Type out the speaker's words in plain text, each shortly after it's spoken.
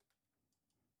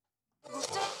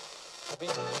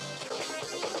Ready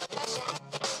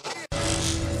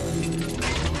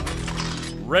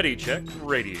Check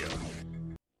Radio.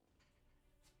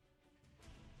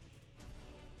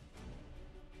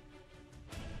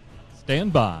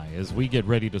 Stand by as we get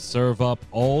ready to serve up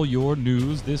all your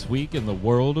news this week in the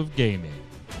world of gaming.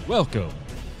 Welcome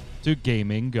to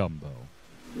Gaming Gumbo.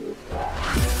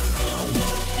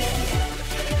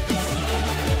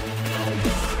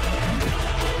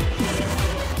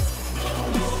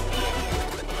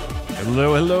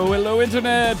 Hello,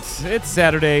 Internet! It's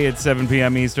Saturday, it's 7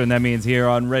 p.m. Eastern. That means here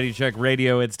on Ready Check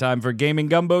Radio, it's time for Gaming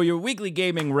Gumbo, your weekly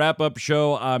gaming wrap-up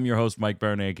show. I'm your host, Mike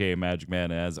Byrne, a.k.a. Magic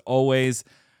Man, as always.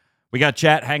 We got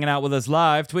chat hanging out with us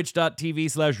live,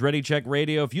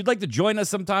 twitch.tv/ReadyCheckRadio. If you'd like to join us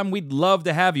sometime, we'd love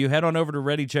to have you. Head on over to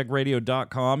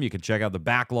ReadyCheckRadio.com. You can check out the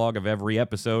backlog of every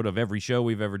episode of every show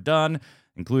we've ever done,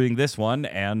 including this one,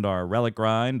 and our Relic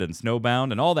Grind and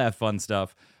Snowbound and all that fun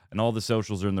stuff. And all the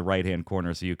socials are in the right-hand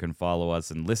corner, so you can follow us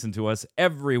and listen to us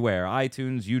everywhere.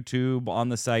 iTunes, YouTube, on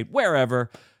the site, wherever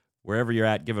you're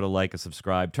at, give it a like, a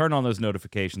subscribe. Turn on those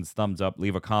notifications, thumbs up,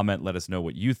 leave a comment. Let us know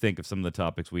what you think of some of the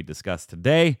topics we discussed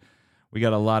today. We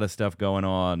got a lot of stuff going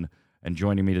on, and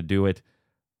joining me to do it,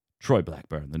 Troy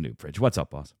Blackburn, the Noob Fridge. What's up,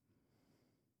 boss?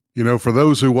 You know, for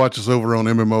those who watch us over on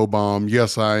MMO Bomb,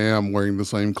 yes, I am wearing the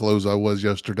same clothes I was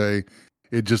yesterday.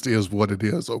 It just is what it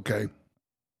is, okay?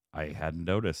 I hadn't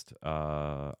noticed.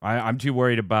 I'm too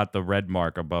worried about the red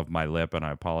mark above my lip, and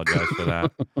I apologize for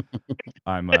that.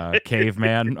 I'm a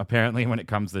caveman, apparently, when it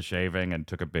comes to shaving, and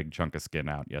took a big chunk of skin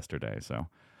out yesterday. So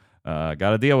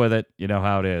got to deal with it. You know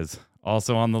how it is.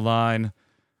 Also on the line,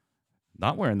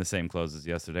 not wearing the same clothes as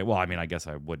yesterday. Well, I mean, I guess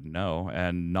I wouldn't know.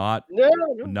 And not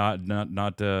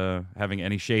having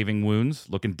any shaving wounds.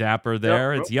 Looking dapper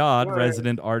there. It's Yod,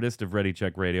 resident artist of Ready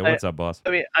Check Radio. What's up, boss?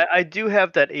 I mean, I do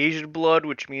have that Asian blood,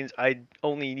 which means I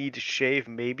only need to shave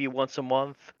maybe once a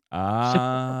month.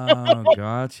 Ah,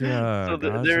 gotcha. So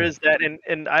there is that,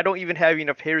 and I don't even have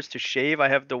enough hairs to shave. I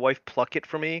have the wife pluck it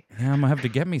for me. Yeah, I'm gonna have to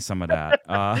get me some of that.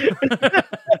 Have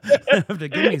to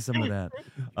give me some of that.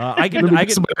 I get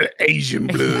some of that Asian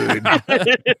blood.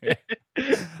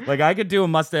 Like I could do a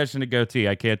mustache and a goatee.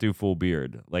 I can't do full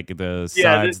beard. Like the sides,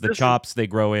 Yeah, the chops, they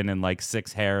grow in like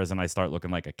 6 hairs, and I start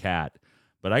looking like a cat.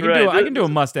 But I can do a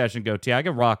mustache and goatee. I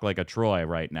can rock like a Troy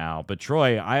right now. But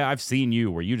Troy, I've seen you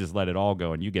where you just let it all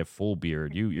go and you get full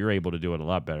beard. You're able to do it a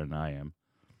lot better than I am.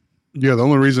 Yeah, the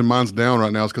only reason mine's down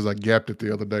right now is because I gapped it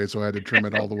the other day, so I had to trim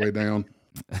it all the way down.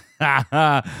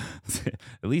 At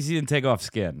least you didn't take off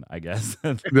skin, I guess.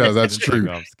 Yeah, that's true.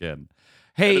 Take off skin.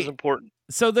 Hey, that is important.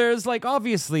 So there's like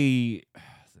obviously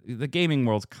the gaming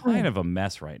world's kind of a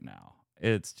mess right now.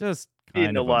 It's just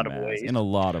kind of a lot of ways. In a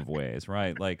lot of ways,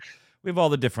 right? Like we have all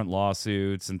the different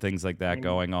lawsuits and things like that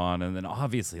going on, and then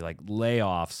obviously like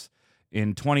layoffs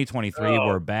in 2023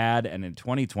 were bad, and in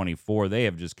 2024 they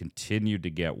have just continued to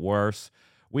get worse.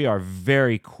 We are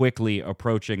very quickly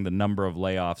approaching the number of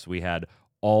layoffs we had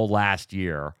all last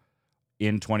year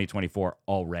in 2024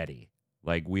 already.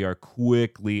 Like we are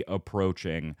quickly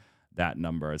approaching that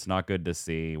number. It's not good to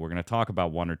see. We're going to talk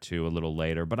about one or two a little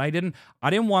later, but I didn't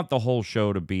want the whole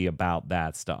show to be about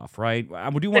that stuff, right? I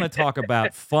do want to talk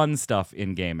about fun stuff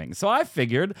in gaming. So I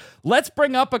figured let's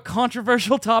bring up a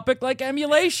controversial topic like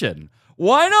emulation.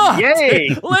 Why not?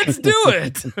 Yay! Let's do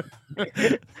it.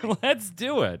 Let's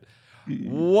do it.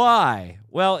 Why?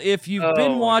 Well, if you've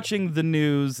been watching the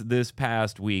news this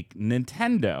past week,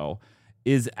 Nintendo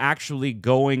is actually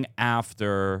going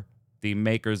after the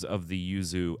makers of the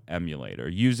Yuzu emulator.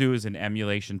 Yuzu is an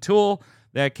emulation tool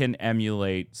that can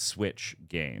emulate Switch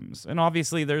games. And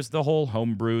obviously there's the whole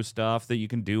homebrew stuff that you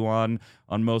can do on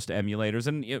most emulators.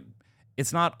 And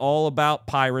it's not all about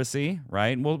piracy,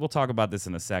 right? We'll talk about this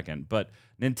in a second. But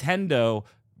Nintendo,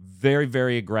 very,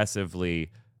 very aggressively,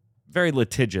 very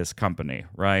litigious company,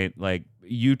 right? Like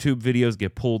YouTube videos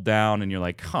get pulled down and you're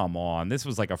like, come on, this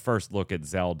was like a first look at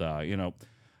Zelda, you know.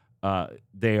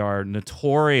 They are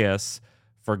notorious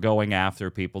for going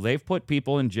after people. They've put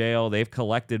people in jail. They've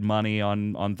collected money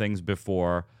on things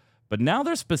before. But now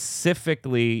they're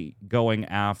specifically going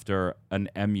after an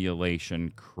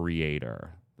emulation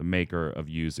creator, the maker of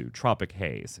Yuzu. Tropic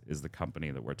Haze is the company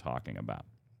that we're talking about.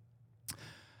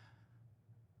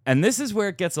 And this is where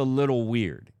it gets a little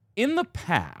weird. In the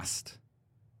past,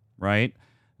 right,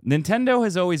 Nintendo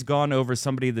has always gone over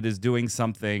somebody that is doing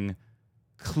something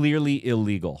clearly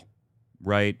illegal,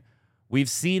 right? We've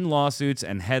seen lawsuits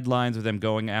and headlines of them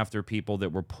going after people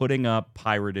that were putting up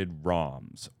pirated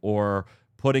ROMs or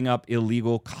putting up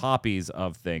illegal copies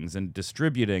of things and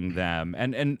distributing them,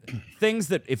 and things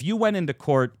that if you went into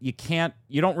court, you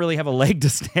don't really have a leg to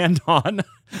stand on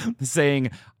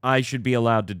saying I should be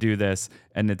allowed to do this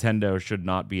and Nintendo should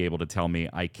not be able to tell me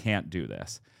I can't do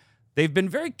this. They've been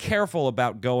very careful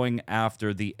about going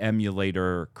after the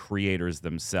emulator creators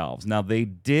themselves. Now, they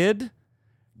did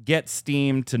get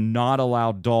Steam to not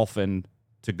allow Dolphin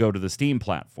to go to the Steam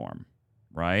platform,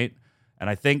 right? And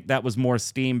I think that was more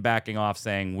Steam backing off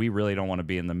saying, we really don't want to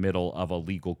be in the middle of a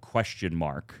legal question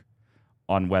mark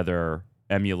on whether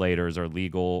emulators are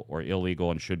legal or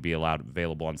illegal and should be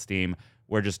available on Steam.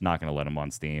 We're just not going to let them on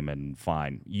Steam, and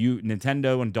fine.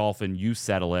 Nintendo and Dolphin, you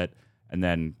settle it, and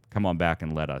then come on back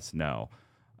and let us know.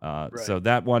 Right. So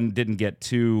that one didn't get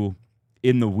too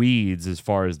in the weeds as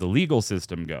far as the legal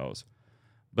system goes.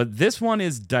 But this one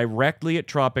is directly at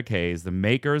Tropic Haze, the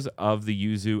makers of the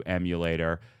Yuzu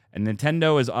emulator, and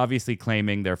Nintendo is obviously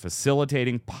claiming they're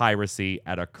facilitating piracy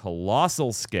at a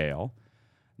colossal scale.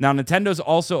 Now, Nintendo's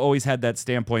also always had that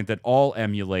standpoint that all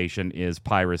emulation is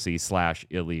piracy /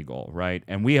 illegal, right?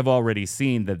 And we have already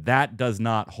seen that does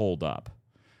not hold up.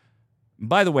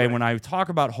 By the way, when I talk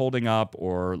about holding up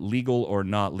or legal or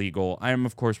not legal, I am,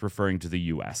 of course, referring to the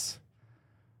U.S.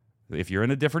 If you're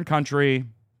in a different country,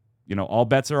 all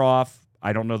bets are off.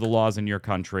 I don't know the laws in your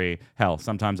country. Hell,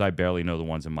 sometimes I barely know the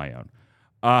ones in my own.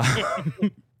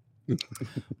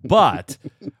 But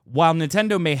while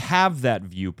Nintendo may have that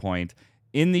viewpoint,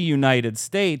 in the United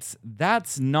States,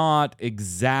 that's not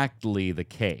exactly the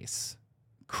case.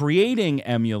 Creating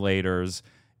emulators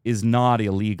is not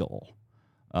illegal.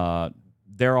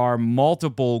 There are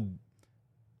multiple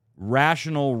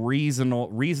rational,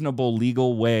 reasonable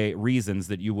legal reasons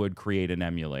that you would create an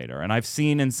emulator. And I've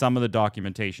seen in some of the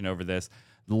documentation over this,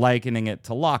 likening it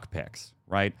to lockpicks,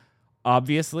 right?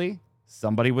 Obviously,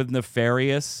 somebody with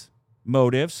nefarious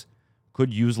motives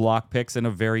could use lockpicks in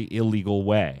a very illegal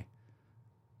way.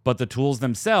 But the tools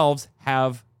themselves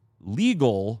have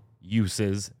legal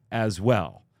uses as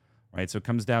well, right? So it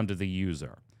comes down to the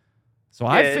user. So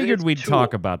I figured we'd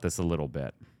talk about this a little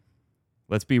bit.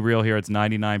 Let's be real here. It's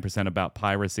 99% about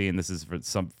piracy, and this is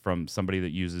from somebody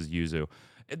that uses Yuzu.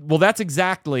 Well, that's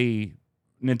exactly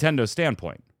Nintendo's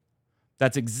standpoint.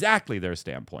 That's exactly their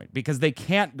standpoint, because they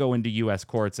can't go into U.S.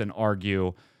 courts and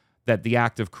argue that the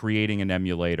act of creating an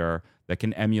emulator that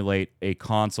can emulate a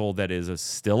console that is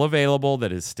still available,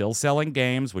 that is still selling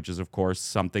games, which is, of course,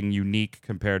 something unique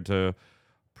compared to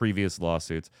previous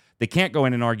lawsuits. They can't go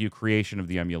in and argue creation of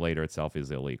the emulator itself is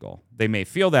illegal. They may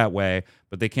feel that way,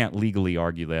 but they can't legally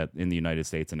argue that in the United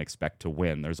States and expect to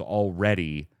win. There's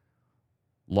already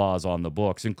laws on the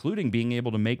books, including being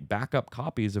able to make backup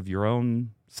copies of your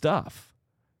own stuff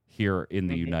here in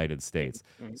the United States.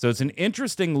 So it's an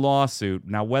interesting lawsuit.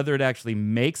 Now, whether it actually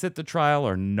makes it to trial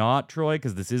or not, Troy,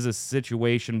 because this is a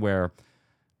situation where,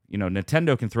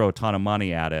 Nintendo can throw a ton of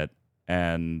money at it,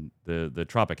 and the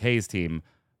Tropic Haze team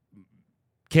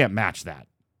can't match that.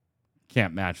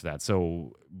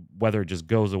 So whether it just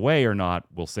goes away or not,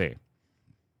 we'll see.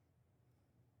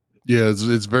 Yeah,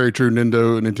 it's very true.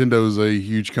 Nintendo is a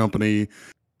huge company,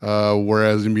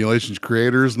 whereas Emulation's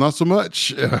creators, not so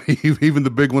much. Even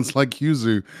the big ones like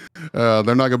Yuzu, they're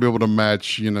not going to be able to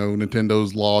match,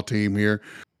 Nintendo's law team here.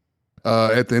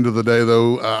 At the end of the day,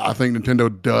 though, I think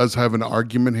Nintendo does have an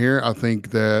argument here. I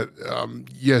think that,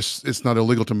 yes, it's not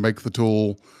illegal to make the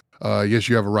tool. Yes,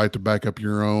 you have a right to back up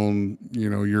your own,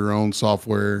 your own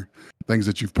software, things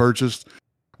that you've purchased.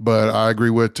 But I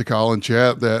agree with Tikal in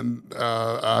chat that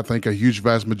I think a huge,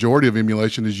 vast majority of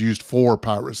emulation is used for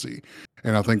piracy.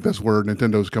 And I think that's where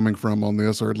Nintendo's coming from on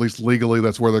this, or at least legally,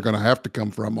 that's where they're going to have to come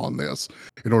from on this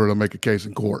in order to make a case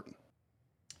in court.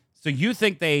 So you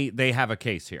think they have a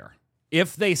case here?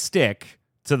 If they stick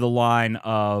to the line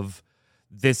of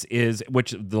this is,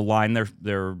 which the line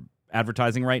they're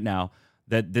advertising right now,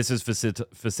 that this is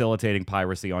facilitating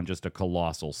piracy on just a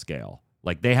colossal scale.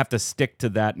 Like, they have to stick to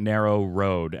that narrow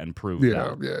road and prove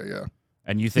that. Yeah.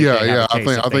 And you think they have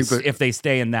a case if they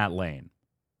stay in that lane?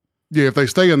 Yeah, if they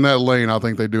stay in that lane, I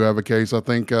think they do have a case. I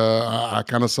think I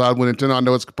kind of side with Nintendo. I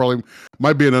know it's probably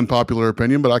might be an unpopular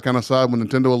opinion, but I kind of side with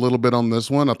Nintendo a little bit on this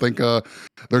one. I think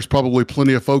there's probably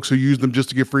plenty of folks who use them just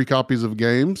to get free copies of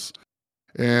games.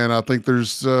 And I think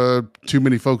there's too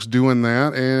many folks doing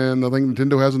that. And I think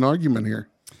Nintendo has an argument here.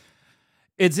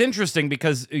 It's interesting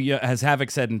because, as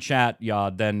Havoc said in chat,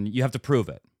 then you have to prove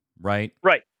it, right?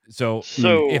 Right. So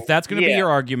if that's going to be your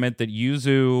argument that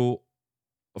Yuzu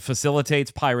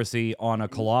facilitates piracy on a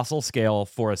colossal scale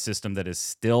for a system that is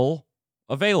still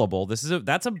available,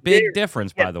 that's a big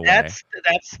difference, by the way.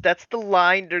 That's the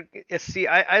line. See,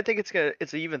 I think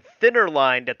it's an even thinner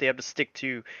line that they have to stick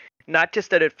to not just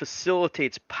that it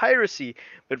facilitates piracy,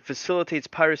 but facilitates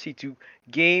piracy to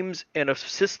games and a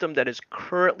system that is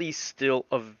currently still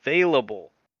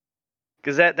available.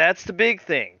 Because that's the big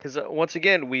thing. Because once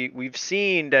again, we've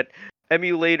seen that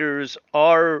emulators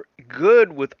are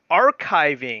good with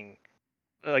archiving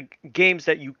games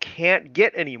that you can't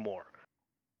get anymore.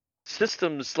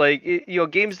 Systems like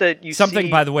games that you Something,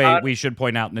 see by the way, we should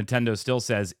point out, Nintendo still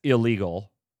says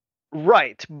illegal.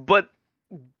 Right, but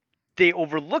they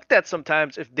overlook that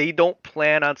sometimes if they don't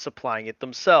plan on supplying it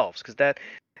themselves, because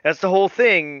that's the whole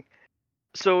thing.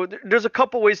 So there's a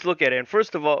couple ways to look at it. And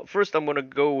first I'm going to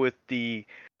go with the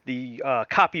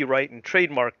copyright and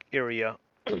trademark area,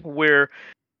 where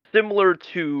similar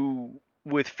to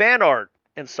with fan art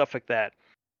and stuff like that,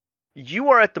 you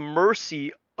are at the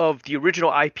mercy of the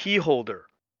original IP holder.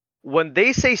 When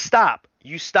they say stop,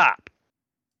 you stop.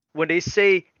 When they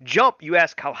say jump, you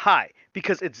ask how high,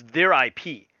 because it's their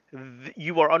IP.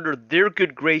 You are under their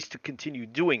good grace to continue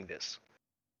doing this.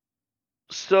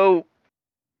 So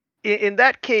in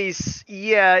that case,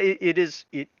 yeah, it is.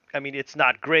 I mean, it's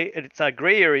not gray. It's not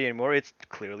gray area anymore. It's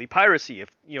clearly piracy.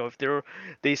 If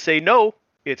they say no,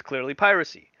 it's clearly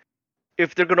piracy.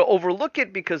 If they're going to overlook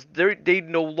it because they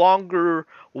no longer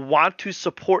want to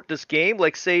support this game,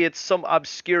 like say it's some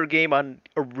obscure game on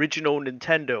original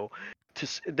Nintendo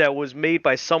that was made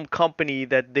by some company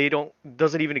that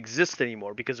doesn't even exist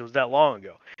anymore because it was that long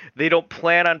ago. They don't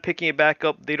plan on picking it back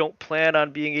up. They don't plan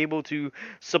on being able to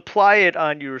supply it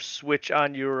on your Switch,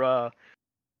 on your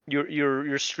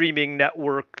streaming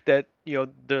network that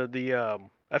the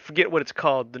I forget what it's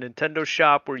called, the Nintendo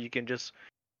Shop, where you can just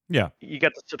you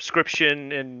got the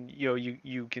subscription, and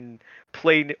you can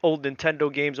play old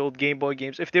Nintendo games, old Game Boy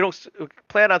games. If they don't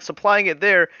plan on supplying it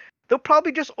there, they'll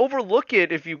probably just overlook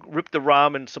it if you rip the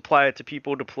ROM and supply it to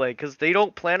people to play, because they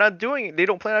don't plan on doing it. They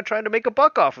don't plan on trying to make a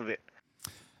buck off of it.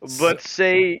 But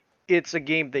say it's a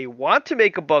game they want to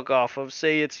make a buck off of,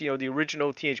 say it's the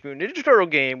original Teenage Mutant Ninja Turtle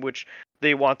game, which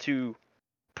they want to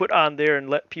put on there and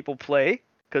let people play,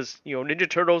 because Ninja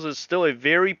Turtles is still a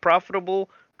very profitable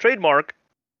trademark,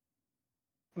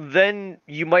 then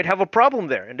you might have a problem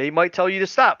there, and they might tell you to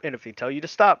stop. And if they tell you to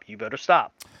stop, you better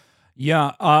stop.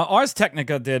 Yeah, Ars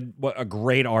Technica did a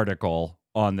great article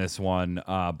on this one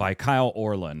by Kyle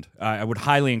Orland. I would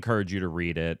highly encourage you to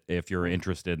read it if you're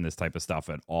interested in this type of stuff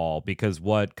at all, because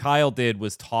what Kyle did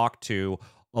was talk to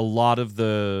a lot of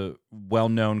the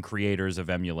well-known creators of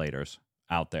emulators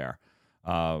out there,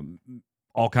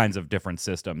 all kinds of different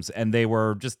systems, and they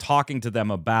were just talking to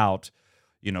them about,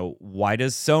 why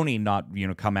does Sony not,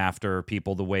 come after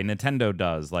people the way Nintendo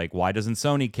does? Like, why doesn't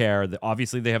Sony care?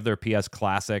 Obviously, they have their PS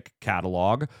Classic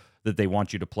catalog that they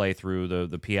want you to play through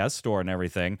the PS Store and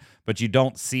everything, but you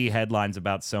don't see headlines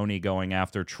about Sony going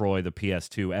after Troy, the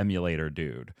PS2 emulator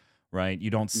dude, right? You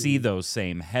don't see those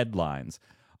same headlines.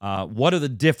 What are the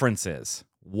differences?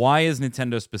 Why is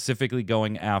Nintendo specifically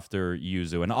going after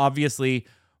Yuzu? And obviously,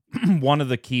 one of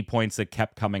the key points that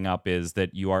kept coming up is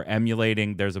that you are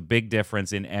emulating. There's a big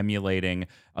difference in emulating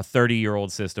a 30-year-old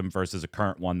system versus a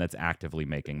current one that's actively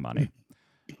making money.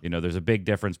 There's a big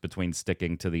difference between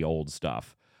sticking to the old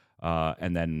stuff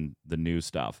and then the new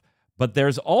stuff. But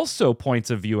there's also points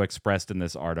of view expressed in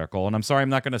this article, and I'm sorry I'm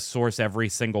not going to source every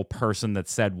single person that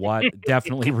said what.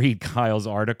 Definitely read Kyle's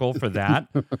article for that.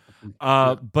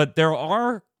 But there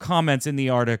are comments in the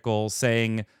article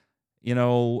saying,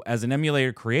 as an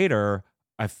emulator creator,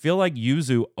 I feel like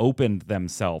Yuzu opened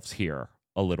themselves here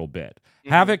a little bit. Mm-hmm.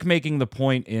 Havoc making the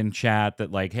point in chat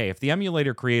that, like, hey, if the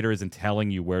emulator creator isn't telling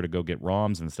you where to go get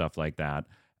ROMs and stuff like that,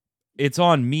 it's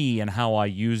on me and how I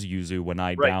use Yuzu when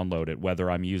I download it, whether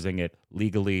I'm using it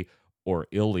legally or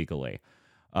illegally.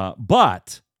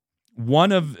 But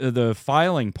one of the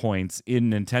filing points in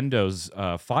Nintendo's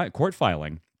court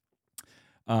filing,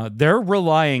 they're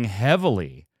relying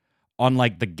heavily on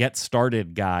like the get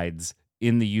started guides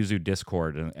in the Yuzu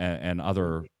Discord and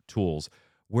other tools,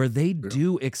 where they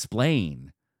do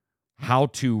explain how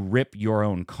to rip your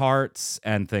own carts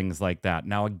and things like that.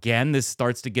 Now, again, this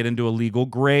starts to get into a legal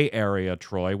gray area,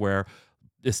 Troy, where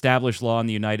established law in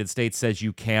the United States says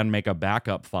you can make a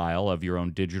backup file of your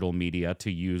own digital media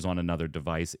to use on another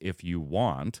device if you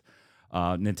want.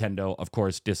 Nintendo, of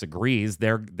course, disagrees.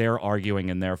 They're arguing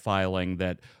in their filing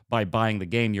that by buying the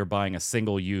game, you're buying a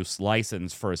single-use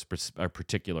license for a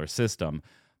particular system.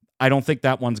 I don't think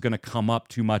that one's going to come up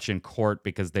too much in court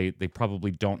because they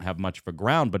probably don't have much of a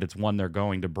ground, but it's one they're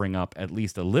going to bring up at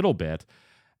least a little bit.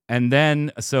 And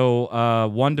then,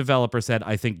 one developer said,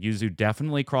 I think Yuzu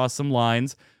definitely crossed some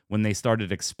lines when they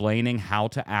started explaining how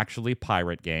to actually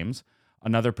pirate games.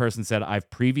 Another person said, I've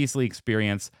previously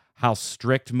experienced how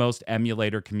strict most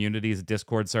emulator communities,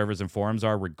 Discord servers, and forums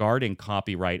are regarding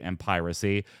copyright and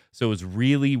piracy. So it was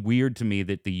really weird to me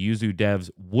that the Yuzu devs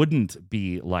wouldn't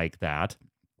be like that.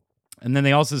 And then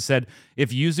they also said if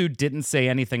Yuzu didn't say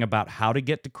anything about how to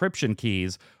get decryption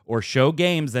keys or show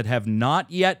games that have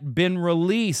not yet been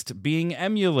released being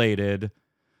emulated,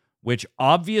 which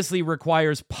obviously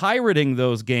requires pirating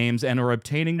those games and or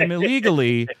obtaining them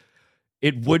illegally,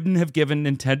 it wouldn't have given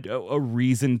Nintendo a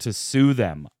reason to sue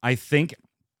them. I think,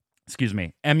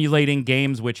 emulating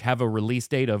games which have a release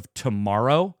date of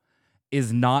tomorrow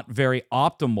is not very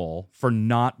optimal for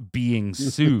not being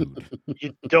sued.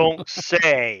 You don't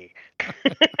say.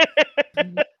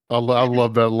 I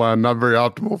love that line. Not very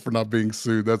optimal for not being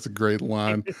sued. That's a great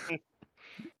line.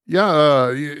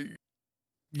 Yeah,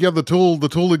 the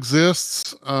tool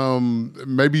exists.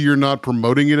 Maybe you're not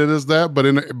promoting it as that, but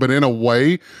in a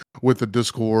way, with the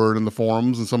Discord and the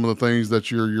forums and some of the things that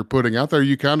you're putting out there,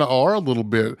 you kind of are a little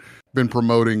bit been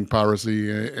promoting piracy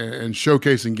and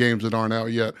showcasing games that aren't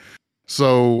out yet.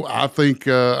 So I think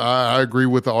I agree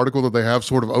with the article that they have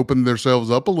sort of opened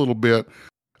themselves up a little bit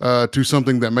to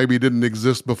something that maybe didn't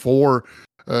exist before,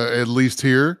 at least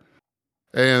here.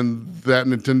 And that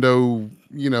Nintendo,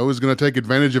 is going to take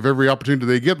advantage of every opportunity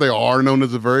they get. They are known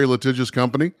as a very litigious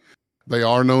company. They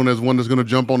are known as one that's going to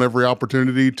jump on every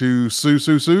opportunity to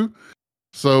sue.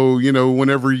 So,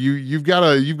 whenever you've got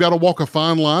to walk a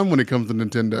fine line when it comes to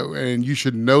Nintendo, and you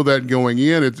should know that going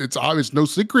in. It's obvious, no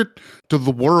secret to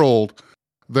the world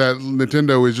that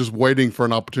Nintendo is just waiting for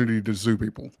an opportunity to sue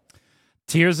people.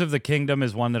 Tears of the Kingdom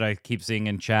is one that I keep seeing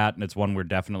in chat, and it's one we're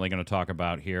definitely going to talk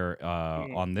about here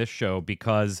on this show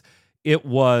because it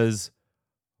was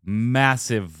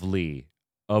massively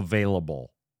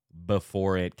available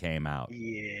before it came out.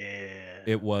 Yeah.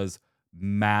 It was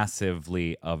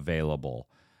massively available.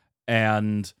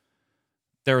 And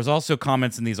there was also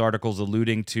comments in these articles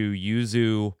alluding to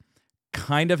Yuzu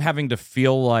kind of having to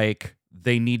feel like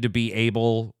they need to be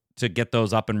able to get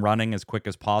those up and running as quick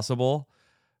as possible.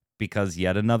 Because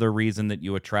yet another reason that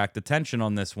you attract attention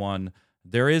on this one,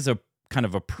 there is a kind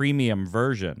of a premium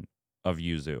version of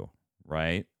Yuzu,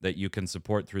 right? That you can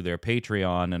support through their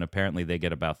Patreon, and apparently they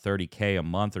get about $30K a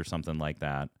month or something like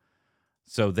that.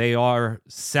 So they are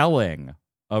selling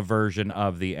a version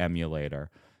of the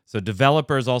emulator. So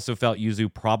developers also felt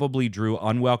Yuzu probably drew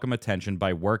unwelcome attention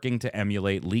by working to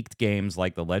emulate leaked games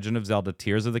like The Legend of Zelda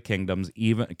Tears of the Kingdom,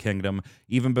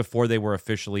 even before they were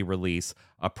officially released,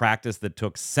 a practice that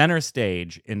took center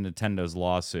stage in Nintendo's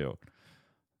lawsuit.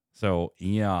 So,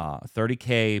 yeah,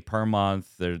 $30K per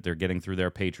month. They're getting through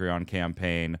their Patreon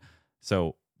campaign.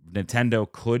 So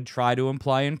Nintendo could try to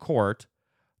imply in court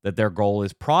that their goal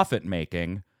is profit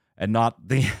making and not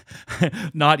the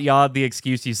the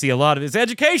excuse you see a lot of. It's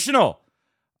educational.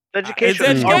 Educational.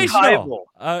 It's educational.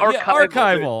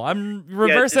 Archival. I'm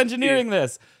reverse engineering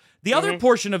this. The other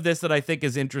portion of this that I think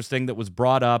is interesting that was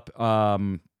brought up,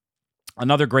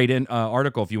 another great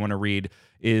article if you want to read,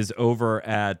 is over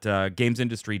at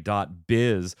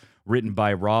gamesindustry.biz, written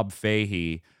by Rob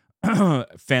Fahey.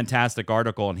 Fantastic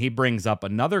article. And he brings up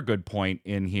another good point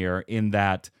in here in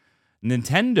that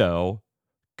Nintendo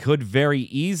could very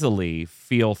easily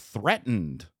feel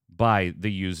threatened by the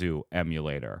Yuzu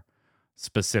emulator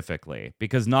specifically,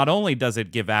 because not only does it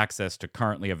give access to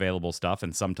currently available stuff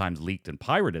and sometimes leaked and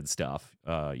pirated stuff,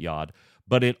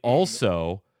 but it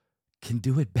also can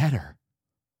do it better.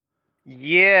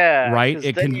 Yeah, right.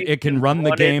 It can run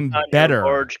the game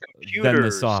better than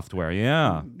the software.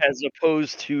 Yeah, as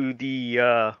opposed to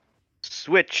the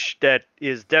Switch that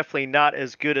is definitely not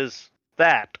as good as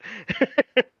that.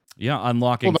 Yeah,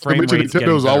 unlocking frame rates,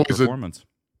 getting better performance.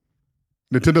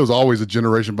 Nintendo's always a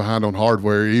generation behind on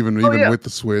hardware, even with the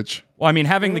Switch. Well, I mean,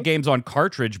 having the games on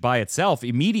cartridge by itself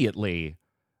immediately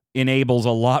enables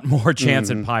a lot more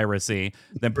chance at piracy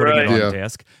than putting it on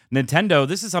disc. Nintendo,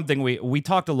 this is something we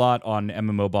talked a lot on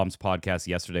MMO Bomb's podcast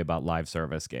yesterday about live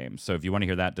service games. So if you want to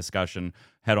hear that discussion,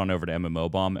 head on over to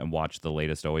MMO Bomb and watch the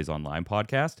latest Always Online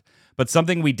podcast. But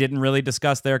something we didn't really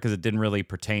discuss there because it didn't really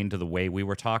pertain to the way we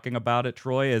were talking about it,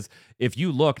 Troy, is if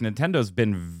you look, Nintendo's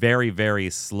been very, very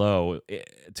slow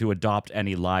to adopt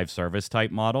any live service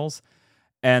type models.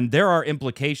 And there are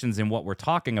implications in what we're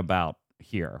talking about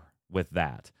here with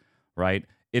that, right?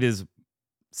 It is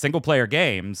single player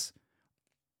games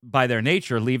by their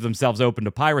nature leave themselves open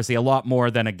to piracy a lot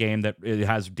more than a game that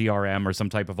has DRM or some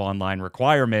type of online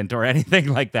requirement or anything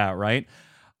like that, right?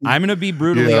 I'm going to be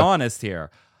brutally honest here.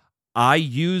 I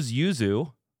use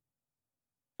Yuzu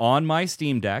on my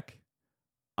Steam Deck.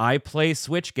 I play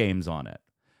Switch games on it.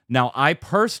 Now, I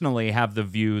personally have the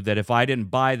view that if I didn't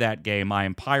buy that game, I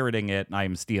am pirating it and I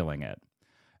am stealing it.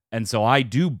 And so I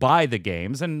do buy the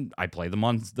games and I play them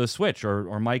on the Switch,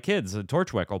 or my kids,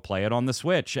 Torchwick, will play it on the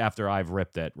Switch after I've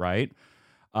ripped it, right?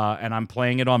 And I'm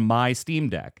playing it on my Steam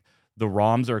Deck. The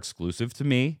ROMs are exclusive to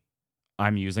me.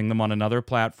 I'm using them on another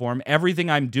platform. Everything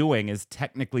I'm doing is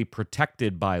technically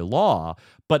protected by law,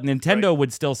 but Nintendo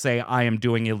would still say I am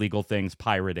doing illegal things,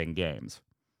 pirating games.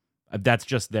 That's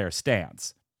just their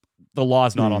stance. The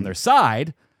law's not on their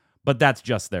side, but that's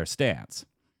just their stance.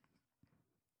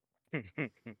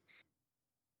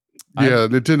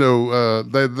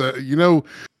 Nintendo,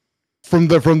 from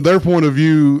their point of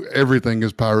view, everything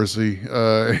is piracy.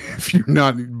 If you're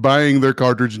not buying their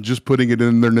cartridge and just putting it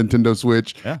in their Nintendo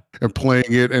Switch and playing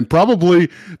it, and probably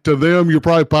to them, you're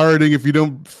probably pirating if you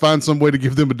don't find some way to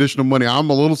give them additional money. I'm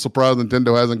a little surprised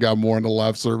Nintendo hasn't got more into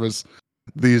live service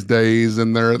these days,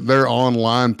 and their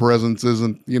online presence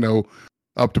isn't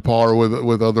up to par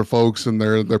with other folks and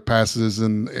their passes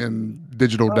and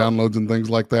digital downloads and things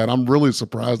like that. I'm really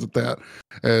surprised at that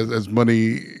as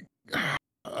money.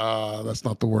 That's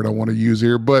not the word I want to use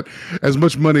here, but as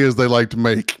much money as they like to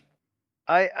make.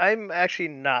 I'm actually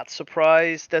not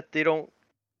surprised that they don't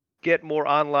get more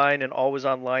online and always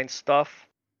online stuff.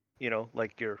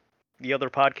 Like the other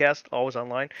podcast, always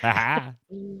online.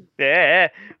 Yeah,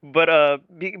 but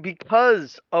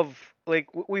because of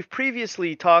we've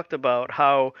previously talked about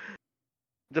how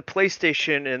the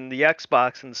PlayStation and the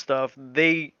Xbox and stuff,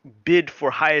 they bid for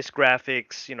highest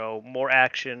graphics, more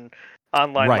action,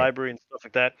 online library and stuff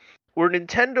like that. Where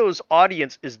Nintendo's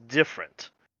audience is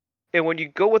different. And when you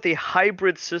go with a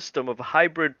hybrid system of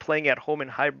hybrid playing at home and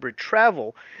hybrid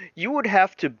travel, you would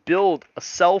have to build a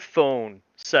cell phone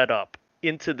setup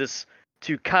into this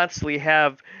to constantly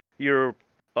have your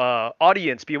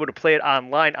audience be able to play it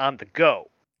online on the go.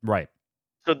 Right.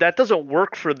 So that doesn't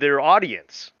work for their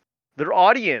audience. Their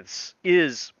audience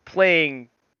is playing,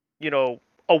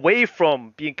 away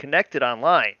from being connected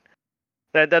online.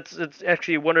 It's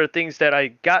actually one of the things that I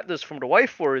got this from the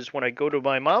wife for is when I go to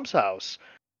my mom's house.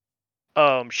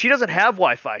 She doesn't have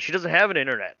Wi-Fi. She doesn't have an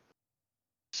internet.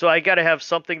 So I got to have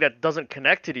something that doesn't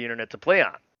connect to the internet to play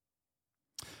on.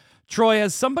 Troy,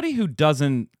 as somebody who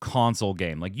doesn't console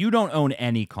game, like you don't own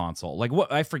any console. Like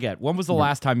what? I forget. When was the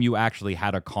last time you actually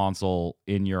had a console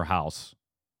in your house?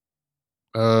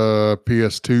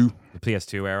 PS2. The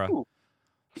PS2 era. Ooh.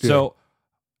 So,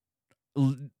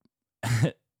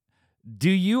 do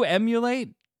you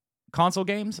emulate console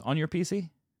games on your PC?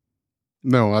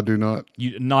 No, I do not.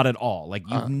 You not at all. Like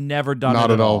you've never done not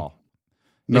it at all. all.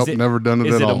 Nope, never done it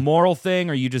at all. Is it a moral thing,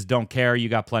 or you just don't care? You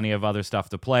got plenty of other stuff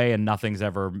to play, and nothing's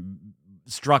ever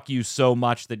struck you so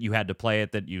much that you had to play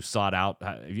it that you sought out.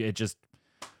 It just,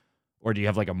 or do you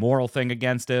have like a moral thing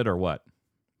against it, or what?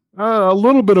 A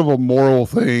little bit of a moral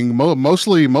thing. Most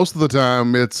of the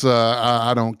time, it's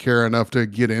I don't care enough to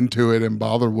get into it and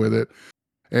bother with it,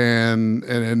 and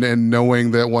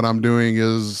knowing that what I'm doing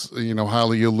is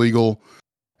highly illegal.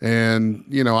 And,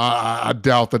 I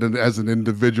doubt that as an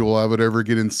individual, I would ever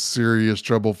get in serious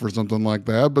trouble for something like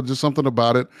that. But just something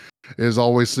about it has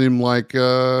always seemed like,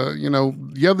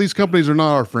 these companies are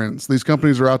not our friends. These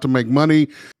companies are out to make money.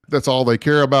 That's all they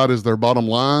care about is their bottom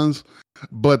lines.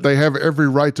 But they have every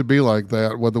right to be like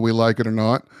that, whether we like it or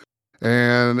not.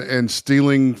 And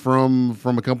stealing from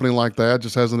a company like that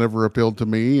just hasn't ever appealed to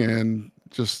me, and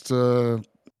just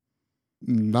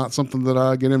not something that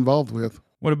I get involved with.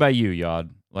 What about you, Yod?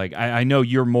 Like, I know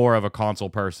you're more of a console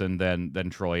person than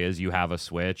Troy is. You have a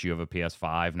Switch, you have a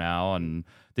PS5 now, and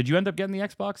did you end up getting the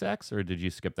Xbox X, or did you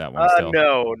skip that one still?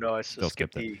 No, I still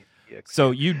skipped it.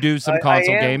 So you do some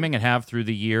console gaming and have through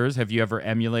the years. Have you ever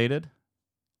emulated?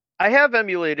 I have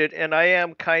emulated, and I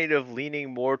am kind of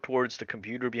leaning more towards the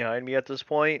computer behind me at this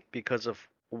point because of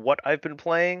what I've been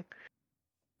playing.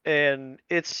 And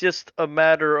it's just a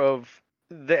matter of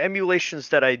the emulations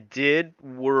that I did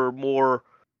were more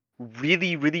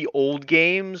really, really old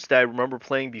games that I remember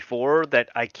playing before that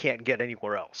I can't get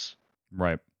anywhere else.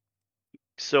 Right.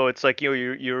 So it's like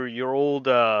your old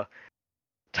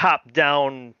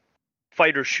top-down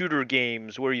fighter shooter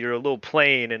games where you're a little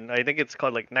plane, and I think it's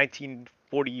called like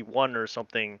 1941 or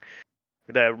something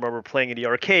that I remember playing in the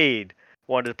arcade.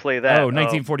 Wanted to play that. Oh,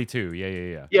 1942. Yeah.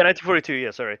 Yeah, 1942.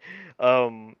 Yeah, sorry.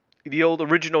 The old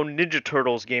original Ninja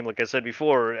Turtles game, like I said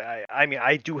before. I mean,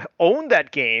 I do own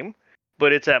that game,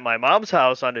 but it's at my mom's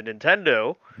house on the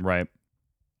Nintendo. Right.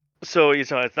 So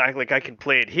it's not like I can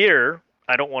play it here.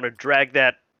 I don't want to drag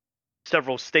that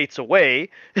several states away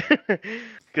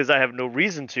because I have no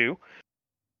reason to.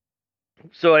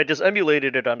 So I just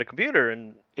emulated it on the computer,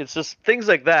 and it's just things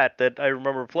like that I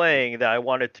remember playing that I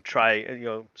wanted to try,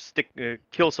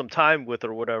 kill some time with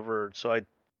or whatever. So I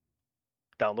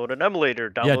download an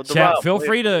emulator, Yeah, download the chat. ROM. Feel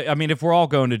free to. I mean, if we're all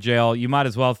going to jail, you might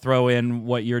as well throw in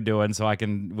what you're doing, so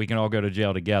we can all go to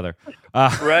jail together.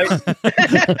 Right.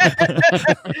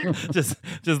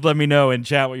 just let me know in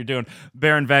chat what you're doing.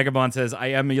 Baron Vagabond says, I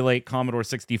emulate Commodore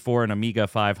 64 and Amiga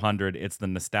 500. It's the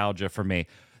nostalgia for me.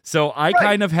 So I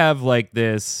kind of have like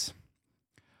this.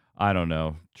 I don't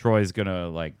know. Troy's gonna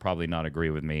like probably not agree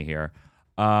with me here.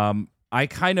 I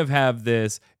kind of have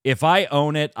this. If I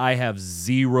own it, I have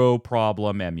zero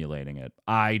problem emulating it.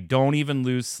 I don't even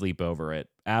lose sleep over it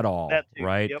at all. That too,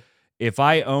 right? yep. If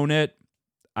I own it,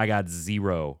 I got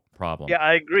zero problem. Yeah,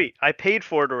 I agree. I paid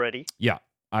for it already. Yeah,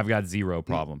 I've got zero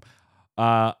problem.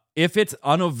 If it's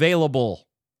unavailable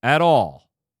at all,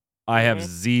 I have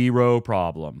zero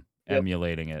problem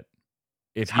emulating it.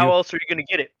 How else are you going to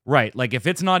get it? Right. Like if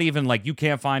it's not even like you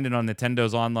can't find it on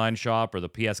Nintendo's online shop or the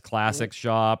PS Classics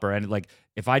shop or any like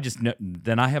if I just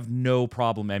then I have no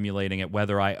problem emulating it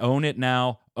whether I own it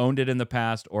now, owned it in the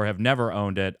past or have never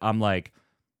owned it. I'm like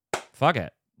fuck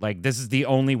it. Like this is the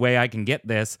only way I can get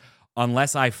this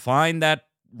unless I find that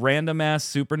random ass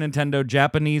Super Nintendo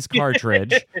Japanese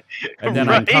cartridge and then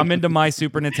I come into my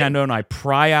Super Nintendo and I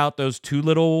pry out those two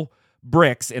little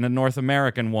bricks in a North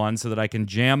American one so that I can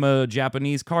jam a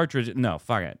Japanese cartridge. No,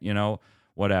 fuck it. You know,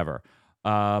 whatever.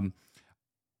 I've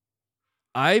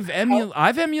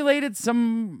emulated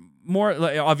some more,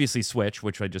 like, obviously Switch,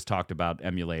 which I just talked about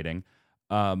emulating.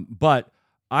 But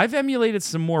I've emulated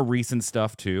some more recent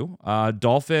stuff too.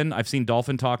 Dolphin, I've seen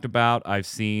Dolphin talked about. I've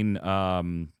seen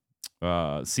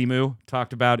Simu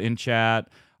talked about in chat.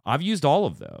 I've used all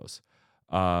of those.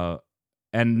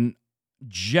 And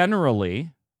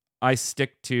generally, I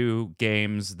stick to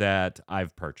games that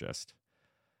I've purchased.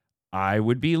 I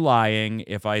would be lying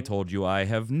if I told you I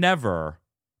have never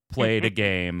played a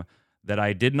game that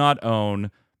I did not own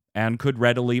and could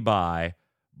readily buy,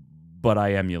 but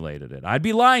I emulated it. I'd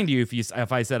be lying to you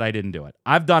if I said I didn't do it.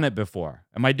 I've done it before.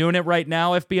 Am I doing it right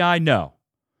now, FBI? No.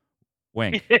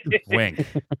 Wink. Wink.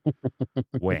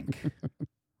 Wink.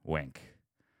 Wink.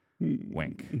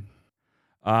 Wink.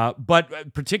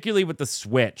 But particularly with the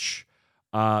Switch,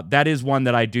 that is one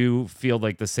that I do feel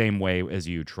like the same way as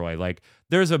you, Troy. Like,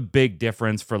 there's a big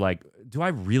difference for like, do I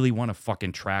really want to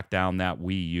fucking track down that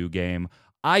Wii U game?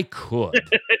 I could.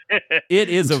 It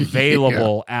is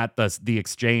available at the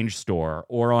exchange store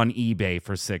or on eBay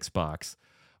for $6.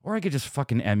 Or I could just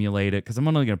fucking emulate it because I'm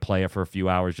only going to play it for a few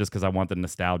hours just because I want the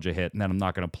nostalgia hit, and then I'm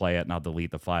not going to play it and I'll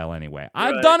delete the file anyway.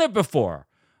 Right. I've done it before.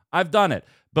 I've done it.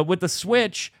 But with the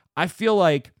Switch, I feel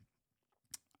like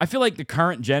the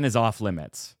current gen is off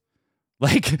limits.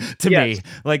 Like, to me,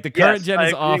 like the current gen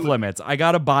is off limits. I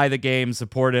got to buy the game,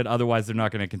 support it. Otherwise, they're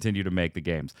not going to continue to make the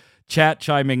games. Chat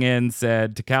chiming in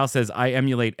said, Takal says, I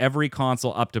emulate every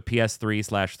console up to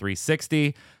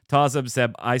PS3/360. Tazab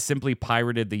said, I simply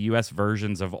pirated the US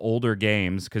versions of older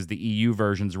games because the EU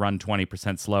versions run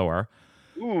 20% slower.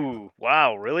 Ooh,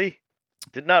 wow, really?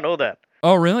 Did not know that.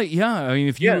 Oh, really? Yeah. I mean,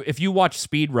 if you watch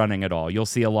speed running at all, you'll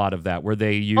see a lot of that where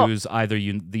they use either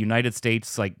the United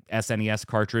States like SNES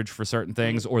cartridge for certain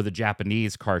things or the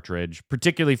Japanese cartridge.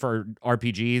 Particularly for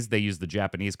RPGs, they use the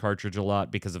Japanese cartridge a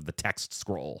lot because of the text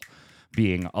scroll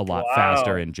being a lot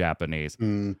faster in Japanese.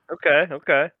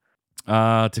 Okay.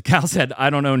 Takal said, I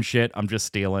don't own shit. I'm just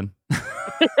stealing.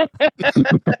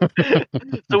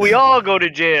 So we all go to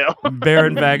jail.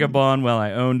 Baron Vagabond, well,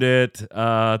 I owned it.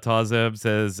 Tazeb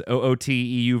says OOT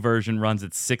EU version runs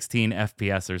at 16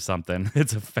 FPS or something.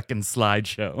 It's a fucking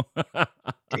slideshow.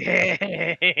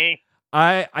 Dang.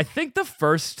 I think the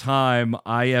first time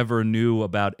I ever knew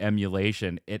about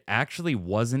emulation, it actually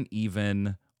wasn't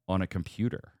even on a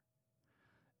computer.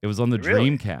 It was on the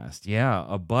Dreamcast. Yeah,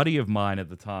 a buddy of mine at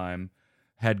the time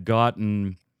had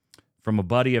gotten from a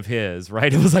buddy of his,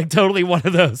 right? It was like totally one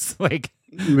of those, like,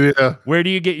 where do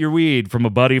you get your weed? From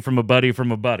a buddy, from a buddy,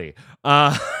 from a buddy.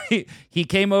 He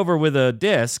came over with a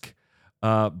disc,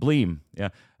 Bleem. Yeah,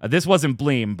 this wasn't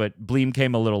Bleem, but Bleem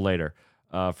came a little later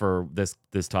for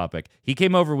this topic. He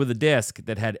came over with a disc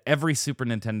that had every Super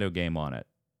Nintendo game on it.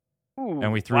 Ooh,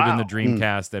 and we threw it in the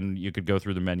Dreamcast, and you could go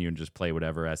through the menu and just play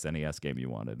whatever SNES game you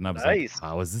wanted. And I was like,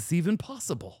 how is this even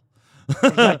possible?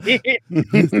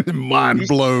 Mind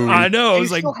blown. I know. I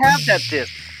was like, you still have that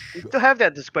disc. You still have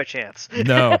that disc by chance.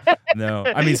 No.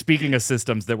 I mean, speaking of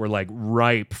systems that were like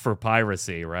ripe for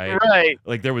piracy, right? Right.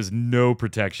 Like there was no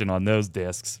protection on those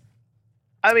discs.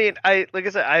 I mean, like I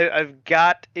said, I've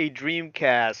got a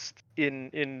Dreamcast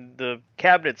in the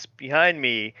cabinets behind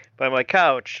me by my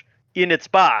couch in its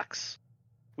box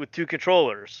with 2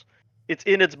 controllers. It's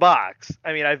in its box.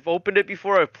 I mean, I've opened it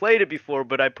before, I've played it before,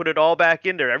 but I put it all back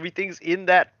in there. Everything's in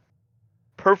that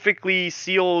perfectly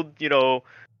sealed,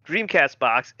 Dreamcast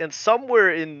box, and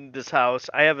somewhere in this house,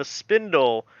 I have a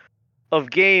spindle of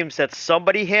games that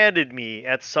somebody handed me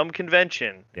at some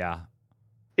convention, Yeah.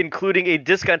 including a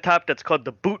disc on top that's called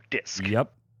the boot disc.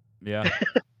 Yep. Yeah.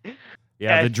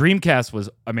 Yeah, the Dreamcast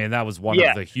was, I mean, that was one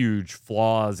of the huge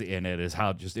flaws in it, is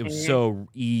how just, it was so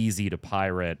easy to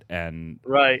pirate, and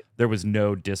there was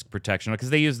no disc protection,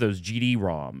 because they used those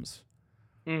GD-ROMs.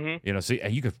 You know, so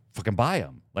you could fucking buy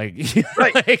them. Like,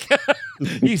 like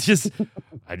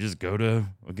I just go to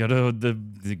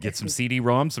get some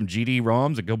CD-ROMs, some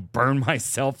GD-ROMs, and go burn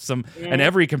myself some. And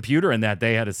every computer in that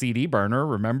day had a CD burner.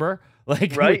 Remember?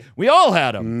 Like, we all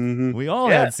had them. We all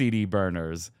had CD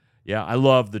burners. Yeah, I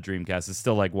love the Dreamcast. It's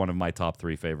still like one of my top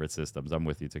 3 favorite systems. I'm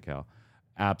with you, Takao.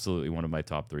 Absolutely one of my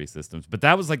top 3 systems. But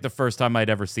that was like the first time I'd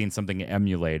ever seen something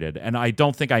emulated, and I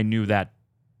don't think I knew that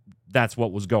that's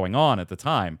what was going on at the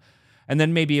time. And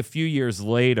then maybe a few years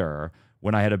later,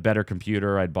 when I had a better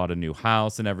computer, I'd bought a new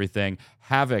house and everything,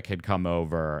 Havoc had come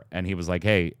over, and he was like,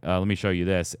 hey, let me show you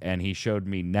this. And he showed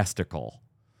me Nesticle.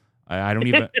 I don't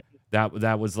even...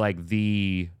 that was like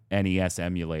the NES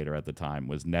emulator at the time,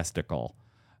 was Nesticle.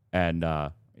 And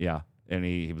yeah, and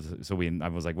he was... So I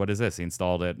was like, what is this? He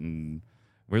installed it, and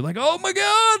we're like, oh my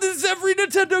God, this is every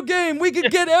Nintendo game. We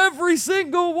could get every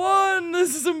single one.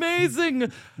 This is amazing.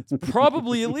 It's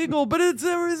probably illegal, but it's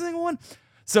every single one.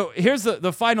 So here's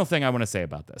the final thing I want to say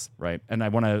about this, right? And I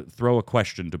want to throw a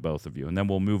question to both of you, and then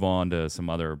we'll move on to some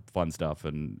other fun stuff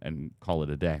and call it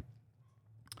a day.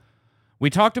 We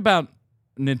talked about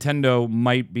Nintendo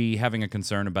might be having a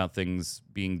concern about things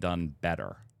being done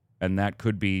better, and that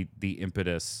could be the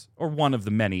impetus, or one of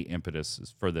the many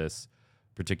impetuses for this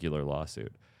particular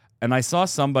lawsuit. And I saw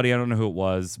somebody, I don't know who it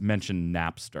was, mention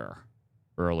Napster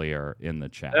earlier in the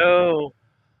chat. Oh,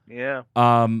 yeah.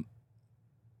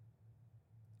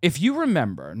 If you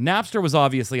remember, Napster was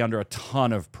obviously under a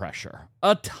ton of pressure,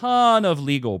 a ton of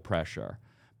legal pressure.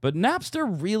 But Napster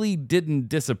really didn't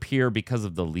disappear because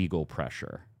of the legal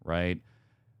pressure, right?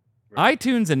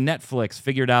 iTunes and Netflix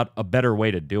figured out a better way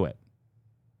to do it,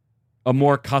 a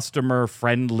more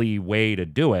customer-friendly way to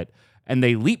do it. And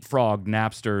they leapfrogged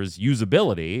Napster's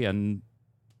usability, and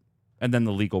then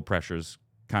the legal pressures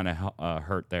kind of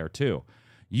hurt there too.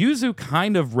 Yuzu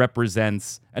kind of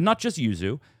represents, and not just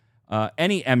Yuzu,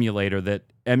 any emulator that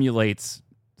emulates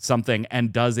something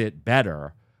and does it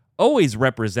better always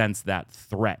represents that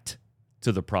threat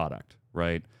to the product,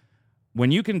 right?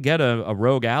 When you can get a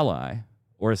Rogue Ally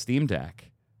or a Steam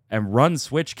Deck and run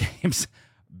Switch games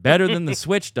better than the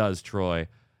Switch does, Troy,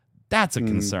 that's a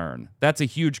concern. That's a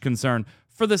huge concern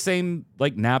for the same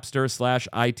like Napster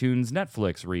 / iTunes,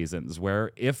 Netflix reasons,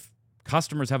 where if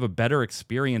customers have a better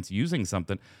experience using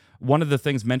something, one of the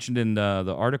things mentioned in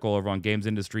the article over on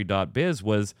gamesindustry.biz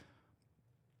was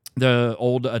the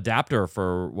old adapter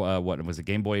for what was it,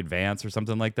 Game Boy Advance or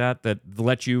something like that, that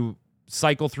let you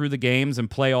cycle through the games and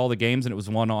play all the games, and it was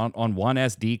on one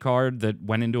SD card that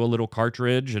went into a little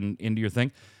cartridge and into your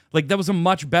thing. Like, that was a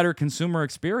much better consumer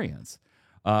experience.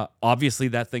 Obviously,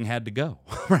 that thing had to go,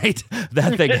 right?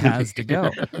 That thing has to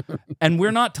go. And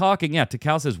we're not talking,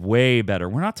 Takao says way better.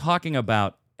 We're not talking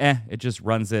about, it just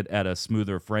runs it at a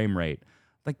smoother frame rate.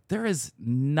 Like, there is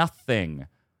nothing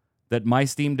that my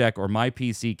Steam Deck or my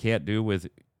PC can't do with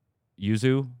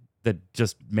Yuzu that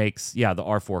just makes, the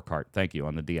R4 cart, thank you,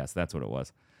 on the DS, that's what it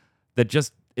was. It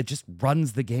just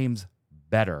runs the games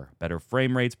better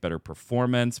frame rates, better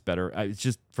performance, better, it's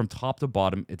just from top to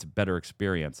bottom, it's a better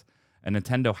experience. And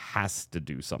Nintendo has to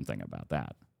do something about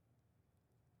that.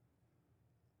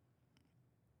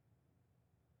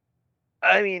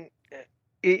 I mean,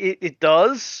 it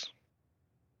does,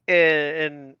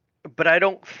 but I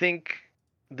don't think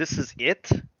this is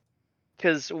it.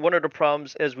 Because one of the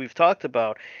problems, as we've talked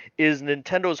about, is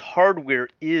Nintendo's hardware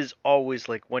is always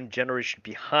like one generation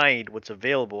behind what's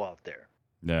available out there.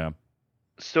 Yeah.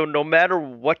 So no matter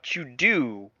what you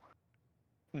do,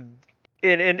 and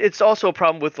it's also a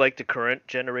problem with like the current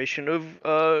generation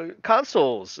of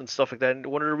consoles and stuff like that. And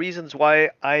one of the reasons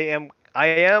why I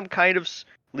am kind of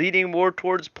leaning more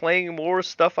towards playing more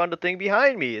stuff on the thing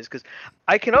behind me is because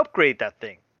I can upgrade that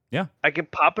thing. Yeah. I can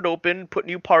pop it open, put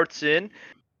new parts in,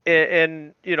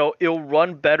 and it'll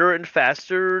run better and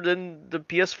faster than the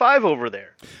PS5 over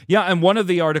there. Yeah, and one of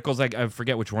the articles, I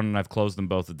forget which one, and I've closed them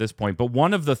both at this point, but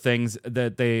one of the things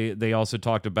that they also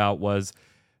talked about was,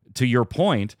 to your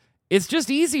point, it's just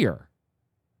easier.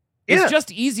 It's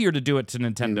just easier to do it to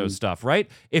Nintendo stuff, right?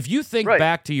 If you think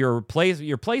back to your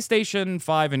PlayStation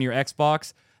 5 and your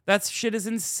Xbox, That shit is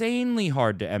insanely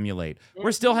hard to emulate.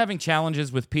 We're still having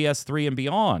challenges with PS3 and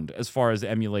beyond as far as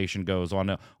emulation goes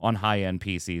on high-end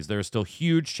PCs. There are still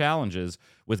huge challenges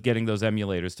with getting those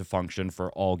emulators to function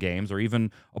for all games or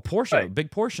even a big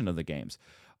portion of the games.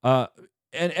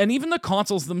 And even the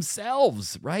consoles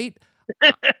themselves, right?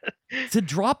 To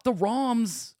drop the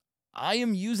ROMs, I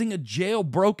am using a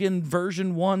jailbroken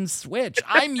version 1 Switch.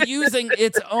 I'm using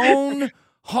its own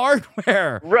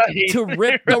hardware to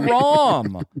rip the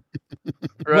ROM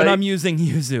when I'm using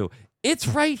Yuzu. It's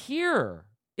right here.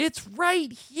 It's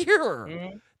right here.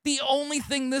 Mhm. The only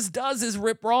thing this does is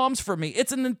rip ROMs for me.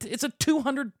 It's a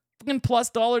 $200+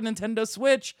 Nintendo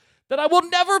Switch that I will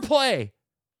never play.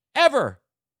 Ever.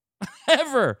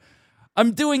 Ever.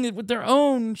 I'm doing it with their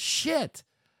own shit.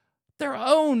 Their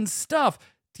own stuff.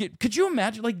 Could you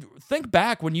imagine, like, think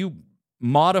back when you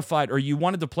modified or you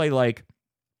wanted to play, like,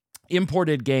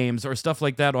 imported games or stuff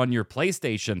like that on your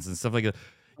PlayStations and stuff like that.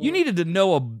 You needed to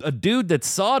know a dude that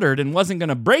soldered and wasn't going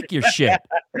to break your shit.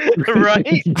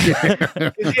 Right?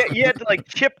 You had to, like,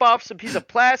 chip off some piece of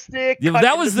plastic. Yeah, cut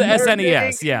that was the into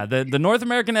SNES. Yeah, the North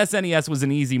American SNES was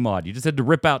an easy mod. You just had to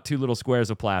rip out 2 little squares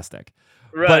of plastic.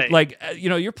 Right. But, like,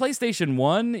 your PlayStation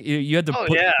 1, you had to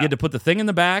you had to put the thing in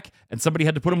the back, and somebody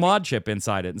had to put a mod chip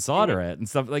inside it and solder it and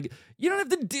stuff. Like, you don't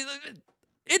have to do.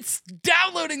 It's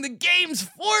downloading the games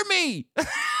for me.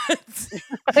 It's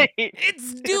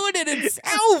doing it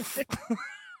itself.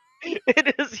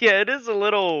 It is. Yeah, it is a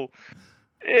little.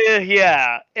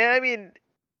 Yeah, and I mean,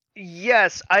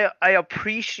 yes, I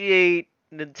appreciate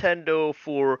Nintendo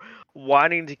for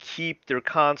wanting to keep their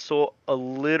console a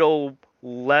little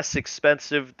less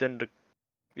expensive than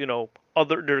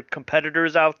their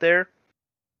competitors out there.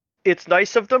 It's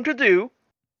nice of them to do,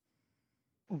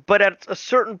 but at a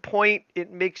certain point,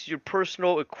 it makes your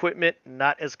personal equipment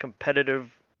not as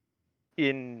competitive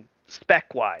in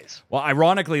spec-wise. Well,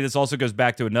 ironically, this also goes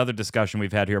back to another discussion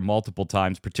we've had here multiple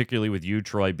times, particularly with you,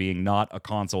 Troy, being not a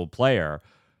console player.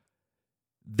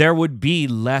 There would be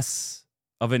less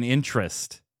of an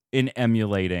interest in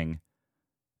emulating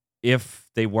if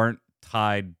they weren't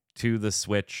tied to the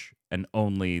Switch and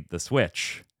only the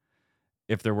Switch.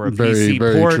 If there were a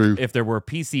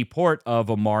PC port of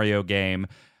a Mario game,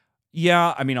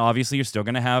 yeah, I mean, obviously you're still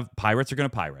going to have pirates are going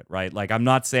to pirate, right? Like, I'm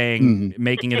not saying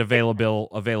making it available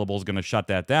is going to shut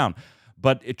that down.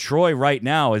 But Troy right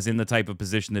now is in the type of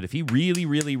position that if he really,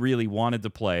 really, really wanted to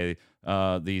play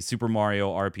the Super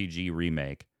Mario RPG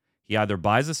remake, he either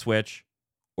buys a Switch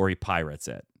or he pirates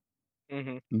it.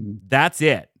 That's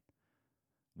it.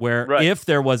 Where if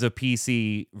there was a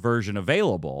PC version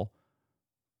available,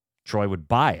 Troy would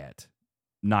buy it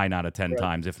 9 out of 10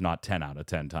 times, if not 10 out of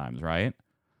 10 times, right?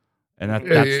 And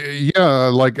that's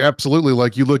like absolutely.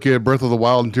 Like you look at Breath of the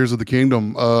Wild and Tears of the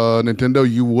Kingdom, Nintendo,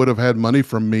 you would have had money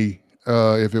from me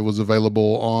if it was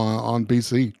available on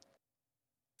PC.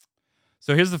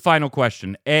 So here's the final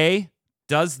question. A,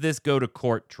 does this go to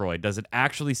court, Troy? Does it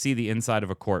actually see the inside of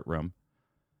a courtroom?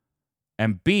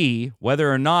 And B,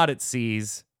 whether or not it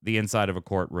sees the inside of a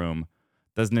courtroom,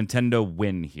 does Nintendo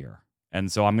win here?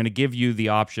 And so I'm going to give you the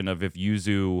option of if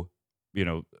Yuzu,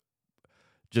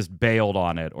 just bailed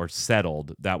on it or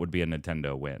settled, that would be a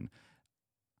Nintendo win.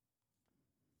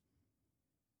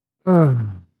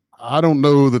 I don't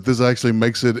know that this actually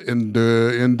makes it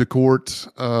into court.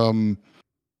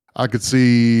 I could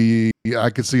see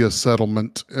a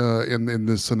settlement in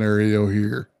this scenario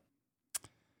here.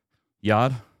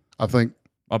 Yad? I think.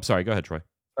 I'm sorry. Go ahead, Troy.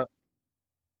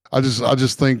 I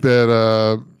just think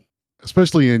that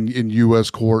especially in U.S.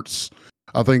 courts,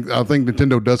 I think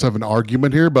Nintendo does have an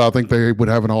argument here, but I think they would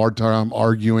have a hard time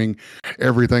arguing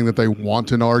everything that they want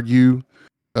to argue,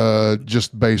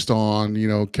 just based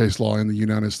on case law in the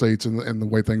United States and the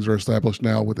way things are established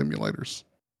now with emulators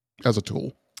as a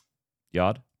tool.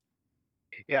 Yad?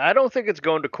 Yeah, I don't think it's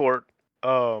going to court.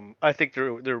 I think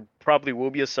there probably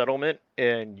will be a settlement,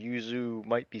 and Yuzu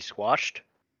might be squashed.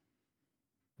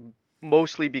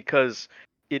 Mostly because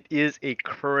it is a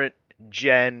current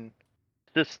gen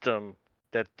system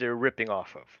that they're ripping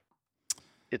off of.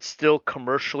 It's still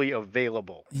commercially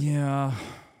available. Yeah.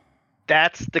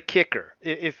 That's the kicker.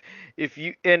 If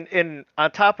you and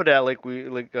on top of that,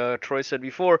 like Troy said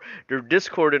before, their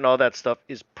Discord and all that stuff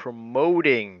is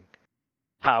promoting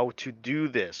how to do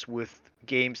this with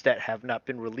games that have not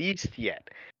been released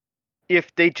yet.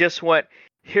 If they just went,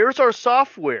 here's our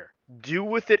software, do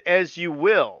with it as you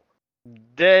will,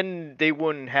 then they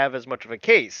wouldn't have as much of a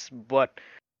case. But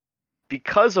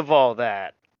because of all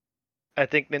that, I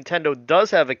think Nintendo does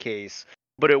have a case,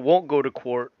 but it won't go to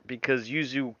court because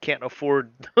Yuzu can't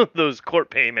afford those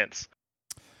court payments.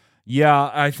 Yeah,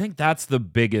 I think that's the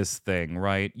biggest thing,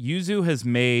 right? Yuzu has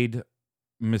made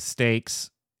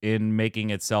mistakes in making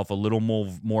itself a little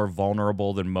more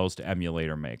vulnerable than most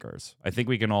emulator makers. I think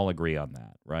we can all agree on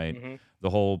that, right? Mm-hmm. The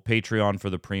whole Patreon for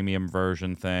the premium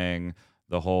version thing,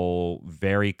 the whole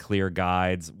very clear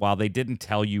guides. While they didn't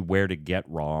tell you where to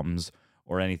get ROMs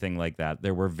or anything like that,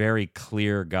 there were very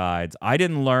clear guides. I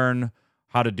didn't learn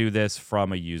how to do this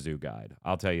from a Yuzu guide.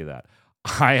 I'll tell you that.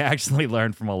 I actually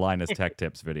learned from a Linus Tech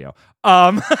Tips video.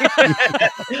 But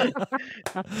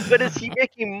is he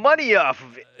making money off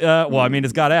of it? Well, I mean,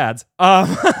 it's got ads.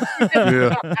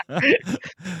 Yeah.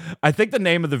 I think the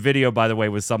name of the video, by the way,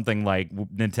 was something like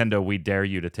 "Nintendo, we dare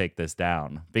you to take this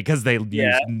down," because they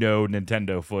used no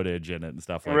Nintendo footage in it and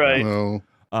stuff like Right. Well,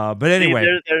 that. But anyway,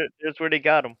 there's where they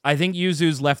got him. I think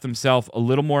Yuzu's left himself a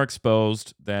little more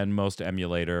exposed than most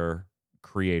emulator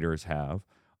creators have.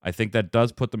 I think that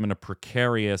does put them in a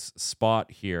precarious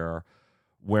spot here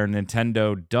where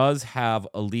Nintendo does have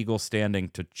a legal standing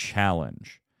to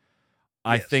challenge.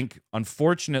 I Yes. think,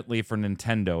 unfortunately for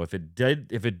Nintendo, if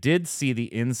it did see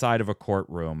the inside of a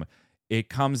courtroom, it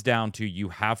comes down to you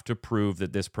have to prove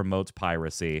that this promotes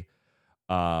piracy,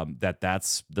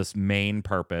 that's this main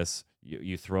purpose.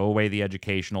 You throw away the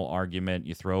educational argument,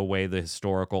 you throw away the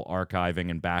historical archiving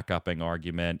and backupping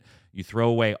argument, you throw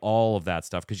away all of that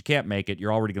stuff because you can't make it.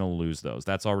 You're already going to lose those.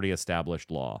 That's already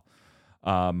established law.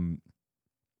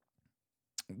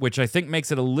 Which I think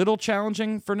makes it a little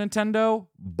challenging for Nintendo,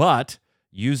 but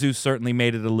Yuzu certainly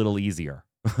made it a little easier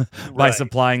by Right.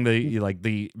 supplying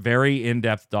the very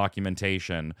in-depth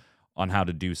documentation on how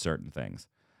to do certain things.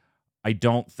 I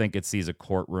don't think it sees a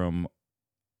courtroom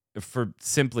for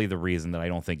simply the reason that I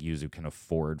don't think Yuzu can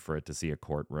afford for it to see a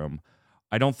courtroom.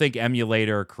 I don't think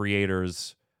emulator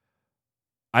creators.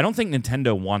 I don't think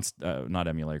Nintendo wants not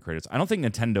emulator creators. I don't think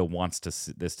Nintendo wants to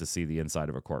see the inside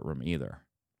of a courtroom either.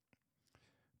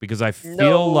 Because I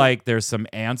feel like there's some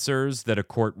answers that a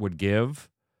court would give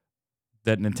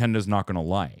that Nintendo's not going to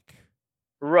like.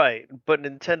 Right, but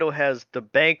Nintendo has the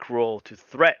bankroll to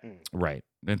threaten. Right.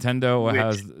 Nintendo Which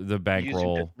has the Yuzu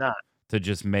bankroll does not. to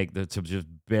just to just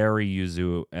bury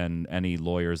Yuzu and any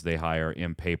lawyers they hire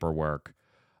in paperwork.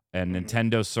 And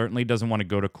Nintendo certainly doesn't want to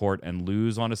go to court and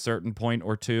lose on a certain point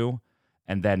or two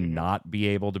and then not be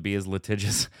able to be as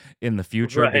litigious in the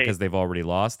future because they've already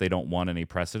lost. They don't want any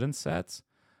precedent sets.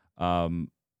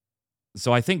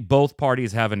 So I think both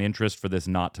parties have an interest for this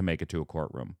not to make it to a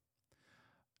courtroom.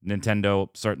 Nintendo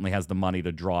certainly has the money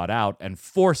to draw it out and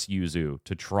force Yuzu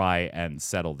to try and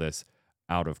settle this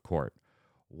out of court.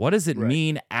 What does it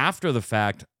mean after the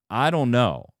fact? I don't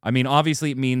know. I mean,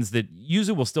 obviously it means that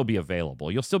Yuzu will still be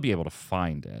available. You'll still be able to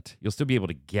find it. You'll still be able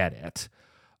to get it.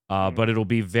 But it'll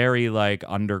be very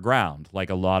underground, like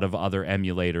a lot of other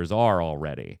emulators are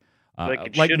already.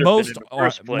 Like most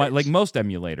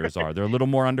emulators are. They're a little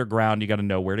more underground. You got to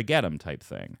know where to get them type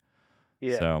thing.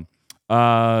 Yeah.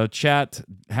 So, chat,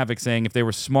 Havoc saying if they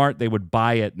were smart, they would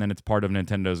buy it, and then it's part of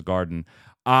Nintendo's garden.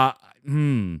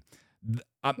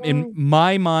 In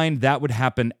my mind, that would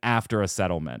happen after a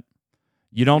settlement.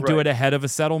 You don't do it ahead of a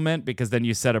settlement because then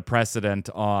you set a precedent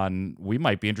on, we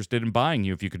might be interested in buying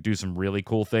you if you could do some really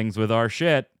cool things with our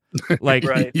shit.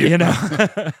 You know.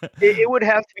 It would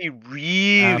have to be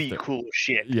really cool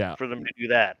shit for them to do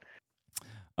that.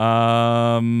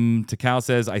 Takao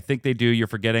says, I think they do. You're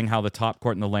forgetting how the top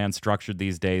court in the land structured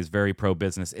these days. Very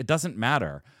pro-business. It doesn't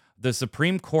matter. The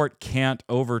Supreme Court can't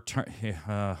overturn.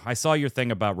 I saw your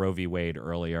thing about Roe v. Wade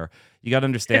earlier. You got to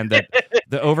understand that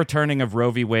the overturning of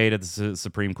Roe v. Wade at the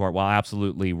Supreme Court, while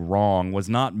absolutely wrong, was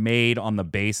not made on the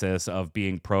basis of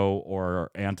being pro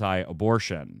or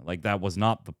anti-abortion. Like, that was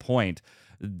not the point.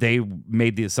 They were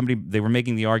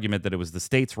making the argument that it was the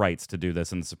states' rights to do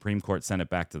this, and the Supreme Court sent it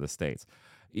back to the states.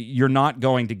 You're not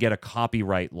going to get a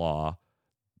copyright law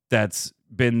that's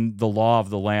been the law of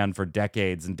the land for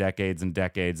decades and decades and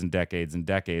decades and decades and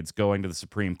decades going to the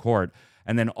Supreme Court,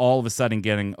 and then all of a sudden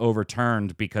getting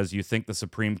overturned because you think the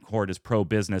Supreme Court is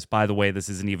pro-business. By the way, this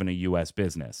isn't even a U.S.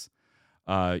 business.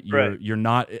 You're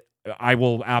not. I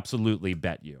will absolutely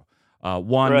bet you.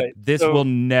 This will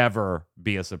never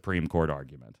be a Supreme Court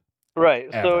argument. Right.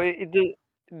 Ever.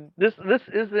 So this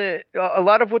isn't a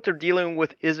lot of what they're dealing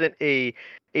with. Isn't a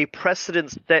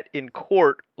precedent set in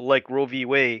court like Roe v.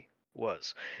 Wade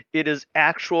was. It is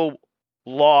actual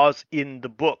laws in the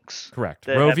books. Correct.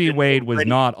 Roe v. Wade was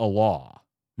not a law.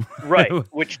 Right.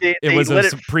 Which it was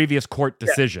a previous court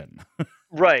decision. Yeah.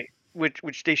 Right.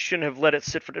 Which they shouldn't have let it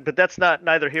sit for. But that's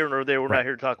neither here nor there. We're not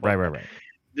here to talk about. Right.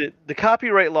 The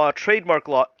copyright law, trademark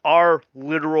law are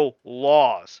literal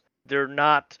laws. They're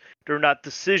not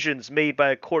decisions made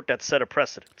by a court that set a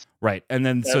precedent. Right. And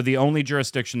then so the only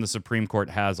jurisdiction the Supreme Court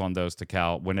has on those,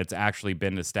 Takal, when it's actually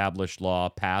been established law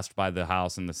passed by the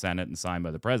House and the Senate and signed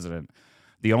by the president,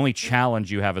 the only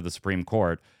challenge you have at the Supreme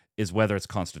Court is whether it's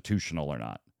constitutional or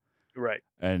not. Right.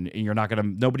 And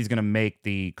nobody's gonna make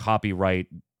the copyright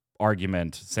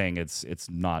argument saying it's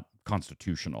not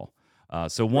constitutional.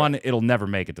 It'll never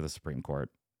make it to the Supreme Court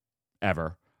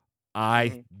ever.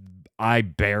 I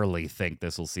barely think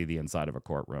this will see the inside of a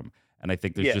courtroom. And I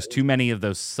think there's just too many of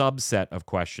those subset of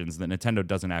questions that Nintendo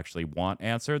doesn't actually want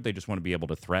answered. They just want to be able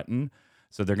to threaten.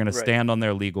 So they're going to stand on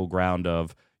their legal ground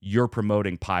of you're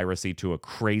promoting piracy to a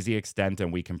crazy extent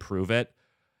and we can prove it.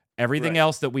 Everything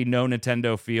else that we know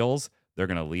Nintendo feels, they're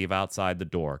going to leave outside the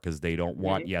door because they don't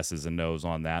want yeses and nos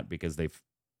on that because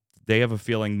they have a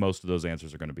feeling most of those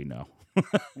answers are going to be no.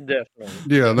 Definitely.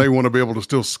 Yeah, they want to be able to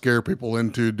still scare people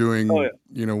into doing,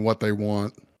 what they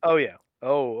want. Oh yeah.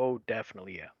 Oh,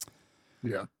 definitely, yeah.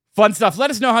 Yeah. Fun stuff.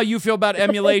 Let us know how you feel about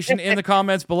emulation in the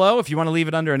comments below. If you want to leave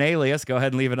it under an alias, go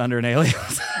ahead and leave it under an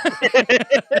alias.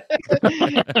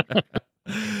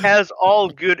 As all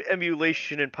good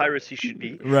emulation and piracy should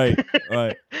be. Right.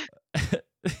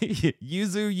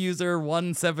 Yuzu user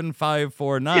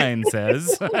 17549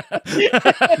 says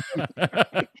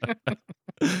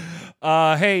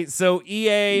hey, so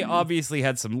EA obviously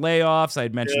had some layoffs. I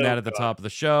had mentioned that at the top of the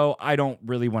show. I don't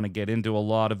really want to get into a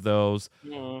lot of those.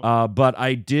 But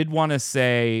I did want to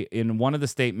say in one of the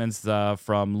statements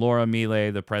from Laura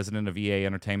Miele, the president of EA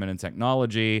Entertainment and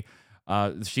Technology,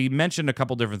 she mentioned a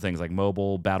couple different things like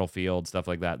mobile, Battlefield, stuff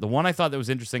like that. The one I thought that was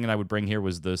interesting and I would bring here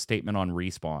was the statement on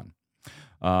Respawn.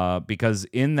 Because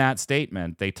in that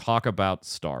statement, they talk about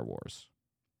Star Wars.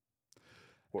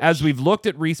 As we've looked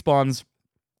at Respawn's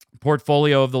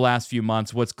portfolio of the last few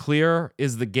months, what's clear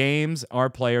is the games our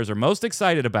players are most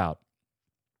excited about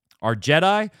are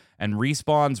Jedi and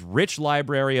Respawn's rich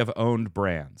library of owned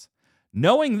brands.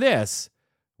 Knowing this,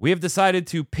 we have decided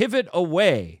to pivot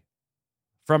away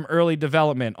from early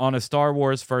development on a Star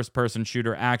Wars first-person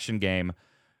shooter action game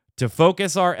to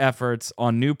focus our efforts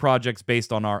on new projects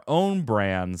based on our own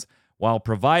brands while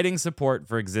providing support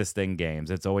for existing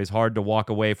games. It's always hard to walk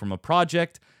away from a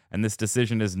project, and this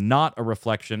decision is not a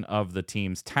reflection of the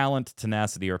team's talent,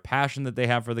 tenacity, or passion that they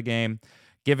have for the game.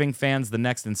 Giving fans the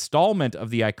next installment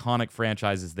of the iconic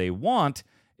franchises they want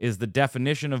is the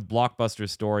definition of blockbuster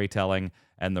storytelling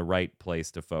and the right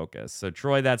place to focus. So,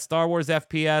 Troy, that Star Wars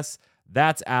FPS,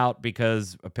 that's out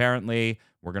because apparently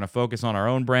we're going to focus on our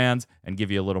own brands and give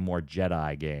you a little more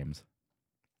Jedi games.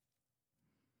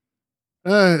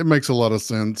 It makes a lot of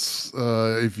sense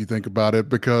if you think about it,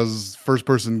 because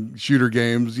first-person shooter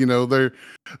games,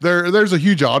 there's a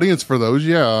huge audience for those.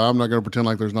 Yeah, I'm not going to pretend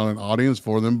like there's not an audience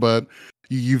for them, but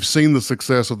you've seen the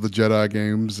success of the Jedi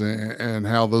games and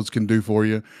how those can do for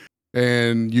you,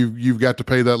 and you've got to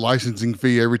pay that licensing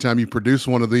fee every time you produce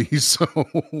one of these. So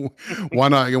why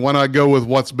not go with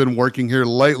what's been working here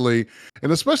lately,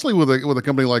 and especially with a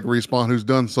company like Respawn who's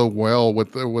done so well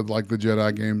with like the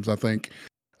Jedi games, I think.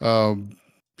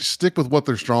 Stick with what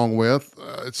they're strong with.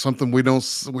 It's something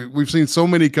we've seen so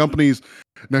many companies.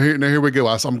 Now here we go.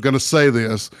 I'm going to say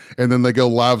this, and then they go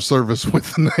live service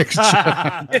with the next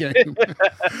game.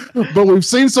 But we've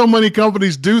seen so many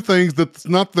companies do things that's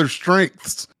not their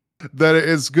strengths, that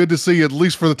it's good to see, at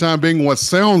least for the time being, what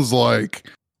sounds like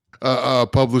a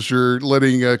publisher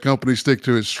letting a company stick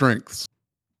to its strengths.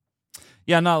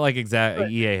 Yeah, not like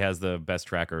exactly. EA has the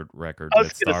best record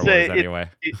with Star Wars anyway.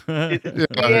 EA.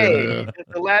 The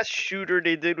last shooter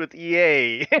they did with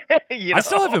EA. I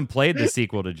still haven't played the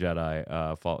sequel to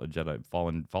Jedi, Fallen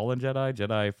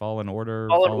Order,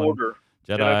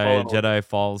 Jedi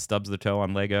Fall stubs the toe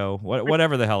on Lego,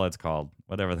 whatever the hell it's called,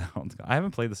 I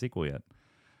haven't played the sequel yet.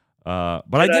 But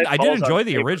I did enjoy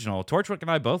the original. Torchwick and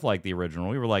I both liked the original.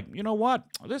 We were like, you know what?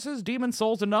 This is Demon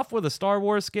Souls enough with a Star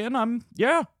Wars skin.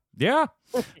 Yeah,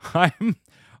 I'm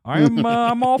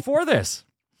all for this.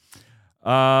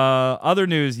 Other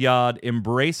news, Yad,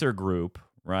 Embracer Group,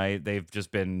 right? They've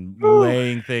just been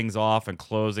laying things off and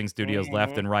closing studios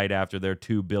left and right after their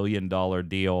 $2 billion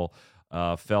deal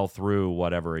fell through,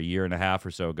 a year and a half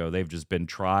or so ago. They've just been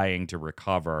trying to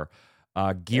recover.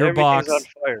 Gearbox, on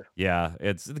fire. Yeah,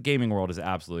 the gaming world is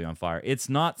absolutely on fire. It's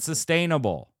not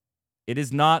sustainable. It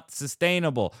is not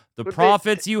sustainable. The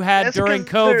profits you had during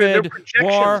COVID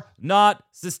were not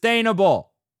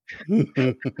sustainable.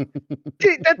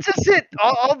 That's just it.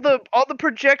 All the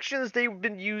projections they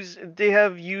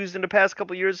have used in the past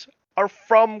couple of years are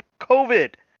from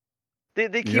COVID.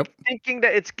 They keep thinking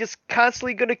that it's just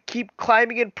constantly going to keep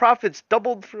climbing in profits,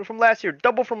 doubled from last year,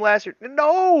 double from last year.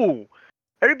 No,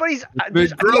 Everybody's Infinite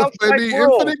just the growth, outside baby.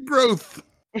 world. Infinite growth.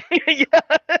 Yeah,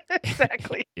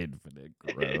 exactly. Infinite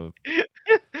growth.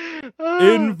 Ah,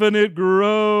 Infinite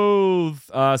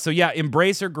growth. So yeah,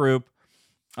 Embracer Group.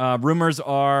 Rumors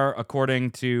are,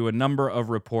 according to a number of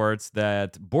reports,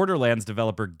 that Borderlands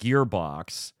developer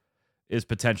Gearbox is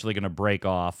potentially going to break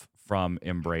off from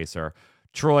Embracer.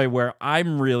 Troy, where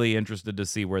I'm really interested to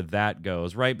see where that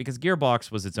goes, right? Because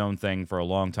Gearbox was its own thing for a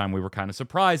long time. We were kind of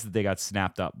surprised that they got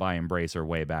snapped up by Embracer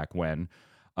way back when.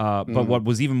 But what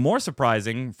was even more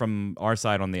surprising from our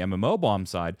side on the MMO bomb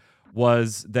side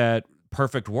was that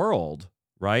Perfect World,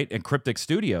 right, and Cryptic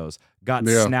Studios got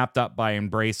Yeah. snapped up by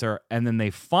Embracer, and then they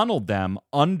funneled them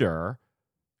under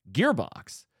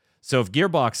Gearbox. So if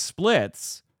Gearbox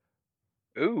splits,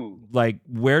 ooh. like,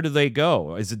 where do they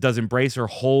go? Does Embracer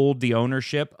hold the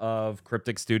ownership of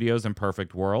Cryptic Studios and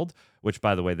Perfect World? Which,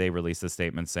 by the way, they released a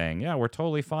statement saying, "Yeah, we're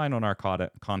totally fine on our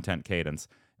content cadence."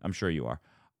 I'm sure you are.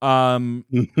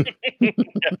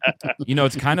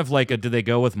 It's kind of like a do they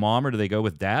go with mom or do they go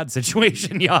with dad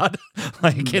situation, Yod?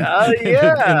 Like in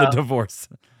the divorce.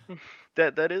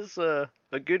 That is a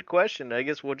good question. I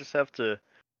guess we'll just have to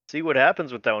see what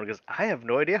happens with that one because I have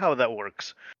no idea how that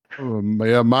works.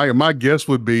 Yeah, my guess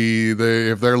would be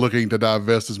if they're looking to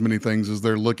divest as many things as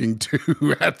they're looking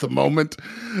to at the moment,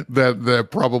 that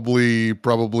probably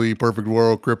Perfect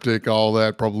World, Cryptic, all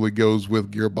that probably goes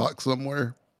with Gearbox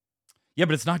somewhere. Yeah,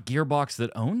 but it's not Gearbox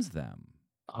that owns them.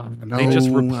 Know, they just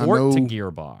report to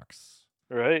Gearbox.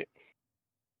 Right.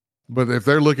 But if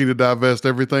they're looking to divest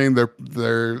everything,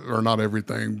 they're or not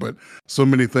everything, but so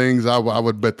many things, I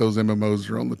would bet those MMOs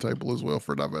are on the table as well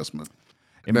for divestment.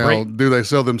 Now, do they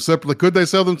sell them separately? Could they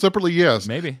sell them separately? Yes.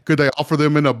 Maybe. Could they offer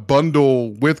them in a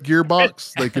bundle with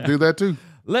Gearbox? They could do that too.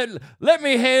 Let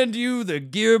me hand you the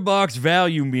Gearbox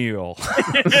value meal.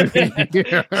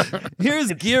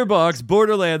 Here's Gearbox,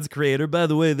 Borderlands creator. By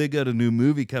the way, they got a new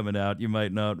movie coming out. You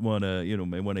might not want to,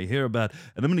 may want to hear about.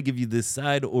 And I'm going to give you this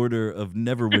side order of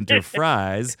Neverwinter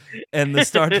fries and the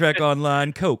Star Trek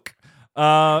Online Coke.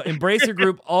 Embracer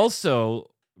Group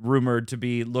also rumored to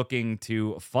be looking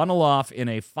to funnel off in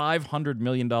a $500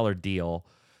 million deal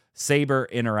Saber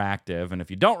Interactive. And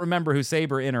if you don't remember who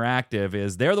Saber Interactive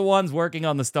is, they're the ones working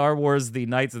on the Star Wars The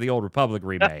Knights of the Old Republic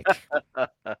remake.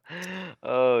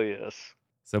 Oh, yes.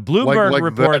 So Bloomberg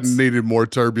reports that needed more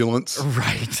turbulence.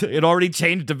 Right. It already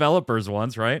changed developers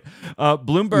once, right?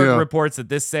 Bloomberg reports that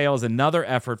this sale is another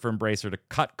effort for Embracer to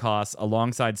cut costs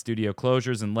alongside studio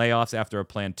closures and layoffs after a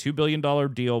planned $2 billion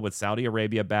deal with Saudi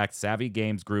Arabia-backed Savvy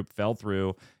Games Group fell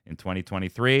through in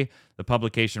 2023. The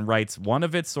publication writes, one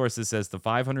of its sources says the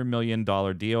 $500 million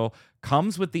deal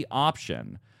comes with the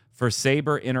option for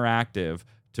Saber Interactive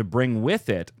to bring with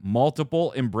it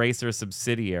multiple Embracer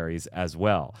subsidiaries as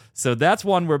well. So that's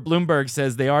one where Bloomberg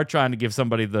says they are trying to give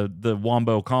somebody the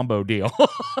Wombo combo deal.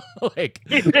 Like,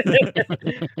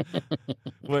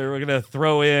 we're going to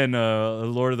throw in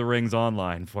Lord of the Rings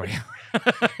Online for you.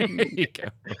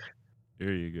 Here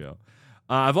you go.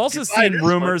 I've also seen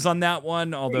rumors on that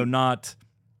one, although not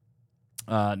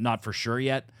for sure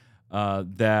yet,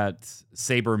 that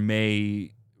Saber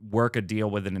may work a deal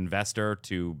with an investor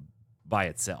to by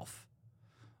itself,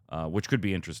 which could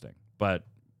be interesting, but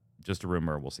just a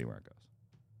rumor. We'll see where it goes.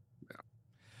 Yeah.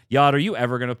 Yod, are you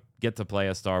ever going to get to play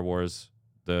a Star Wars,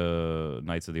 the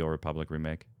Knights of the Old Republic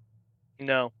remake?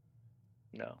 No,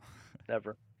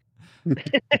 never.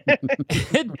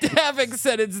 Davik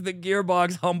said it's the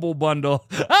Gearbox Humble Bundle.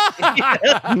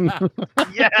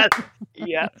 Yes.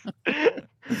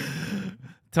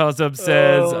 Tossup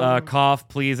says, cough,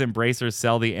 please, Embracer,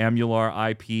 sell the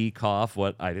Emular IP, cough.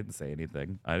 What? I didn't say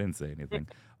anything.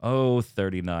 Oh,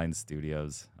 39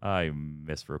 Studios. I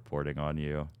miss reporting on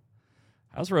you.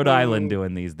 How's Rhode Island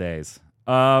doing these days?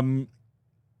 In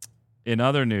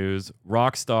other news,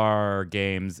 Rockstar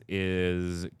Games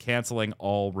is canceling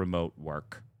all remote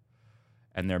work.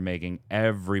 And they're making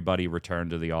everybody return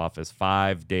to the office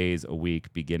 5 days a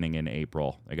week beginning in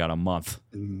April. They got a month.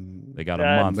 They got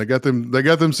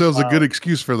themselves a good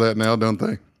excuse for that now, don't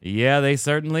they? Yeah, they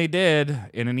certainly did.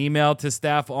 In an email to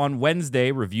staff on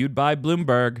Wednesday, reviewed by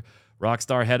Bloomberg,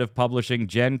 Rockstar head of publishing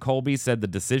Jen Colby said the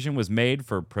decision was made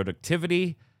for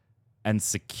productivity and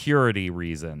security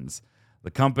reasons.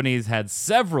 The company's had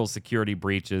several security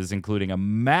breaches, including a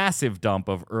massive dump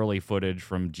of early footage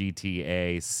from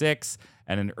GTA 6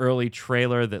 and an early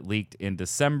trailer that leaked in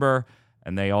December.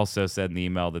 And they also said in the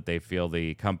email that they feel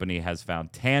the company has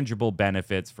found tangible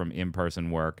benefits from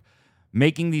in-person work.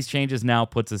 Making these changes now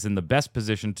puts us in the best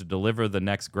position to deliver the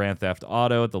next Grand Theft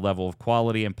Auto at the level of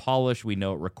quality and polish we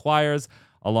know it requires,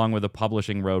 along with a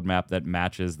publishing roadmap that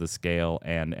matches the scale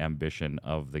and ambition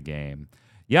of the game.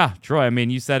 Yeah, Troy. I mean,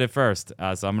 you said it first,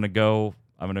 so I'm gonna go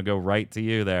right to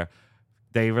you there.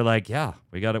 They were like, "Yeah,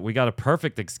 we got a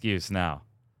perfect excuse now."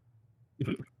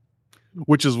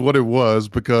 Which is what it was,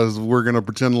 because we're going to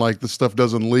pretend like the stuff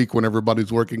doesn't leak when everybody's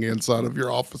working inside of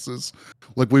your offices.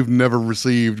 Like we've never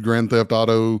received Grand Theft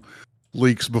Auto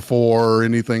leaks before or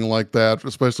anything like that,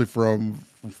 especially from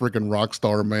freaking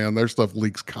Rockstar, man. Their stuff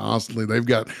leaks constantly. They've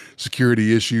got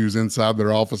security issues inside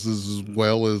their offices as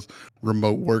well as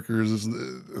remote workers.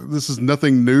 This is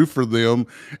nothing new for them,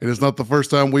 and it's not the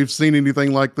first time we've seen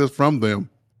anything like this from them.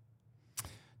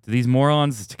 Do these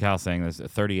morons, Takal saying this,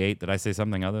 38, did I say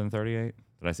something other than 38?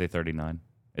 Did I say 39?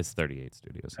 It's 38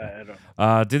 studios. I don't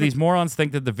know. Do these morons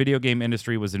think that the video game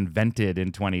industry was invented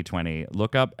in 2020?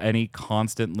 Look up any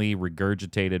constantly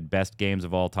regurgitated best games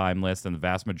of all time list, and the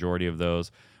vast majority of those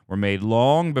were made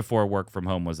long before work from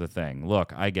home was a thing.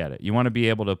 Look, I get it. You want to be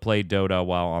able to play Dota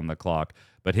while on the clock,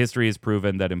 but history has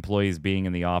proven that employees being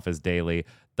in the office daily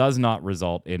does not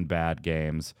result in bad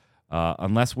games.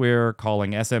 Unless we're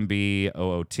calling SMB,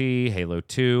 OOT, Halo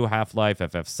 2, Half-Life,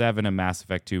 FF7, and Mass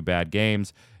Effect 2 bad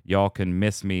games, y'all can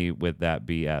miss me with that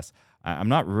BS. I'm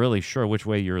not really sure which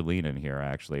way you're leaning here,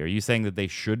 actually. Are you saying that they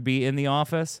should be in the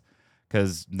office?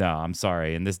 Because, no, I'm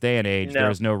sorry. In this day and age,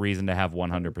 there's no reason to have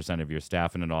 100% of your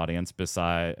staff in an audience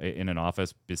in an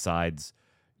office besides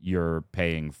you're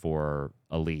paying for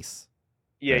a lease.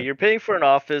 Yeah, you're paying for an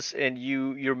office, and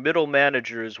your middle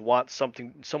managers want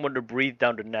someone to breathe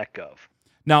down the neck of.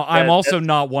 Now, I'm also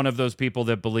not one of those people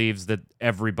that believes that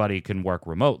everybody can work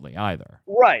remotely either.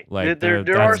 Right. Like there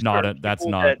that's are not certain that's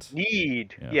people not that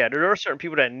need. Yeah. There are certain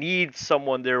people that need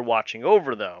someone there watching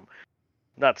over them.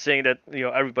 Not saying that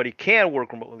everybody can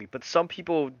work remotely, but some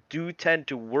people do tend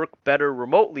to work better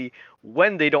remotely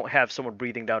when they don't have someone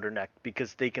breathing down their neck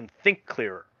because they can think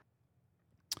clearer.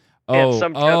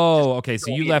 Okay.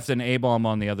 So you left an A-bomb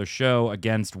on the other show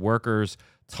against workers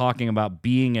talking about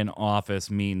being in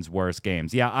office means worse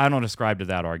games. Yeah, I don't ascribe to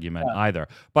that argument either.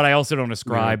 But I also don't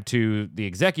ascribe to the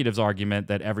executive's argument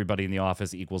that everybody in the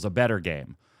office equals a better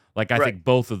game. Like, I think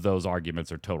both of those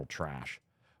arguments are total trash.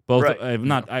 Both,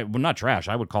 not trash.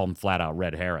 I would call them flat out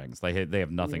red herrings. They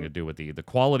have nothing to do with the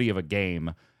quality of a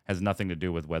game has nothing to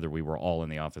do with whether we were all in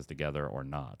the office together or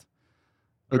not.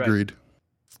 Agreed.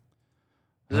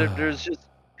 There's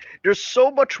so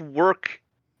much work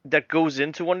that goes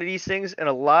into one of these things, and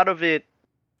a lot of it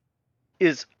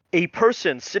is a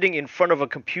person sitting in front of a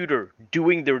computer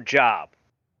doing their job.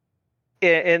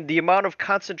 And the amount of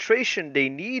concentration they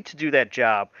need to do that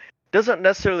job doesn't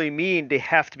necessarily mean they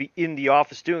have to be in the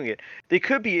office doing it. They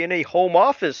could be in a home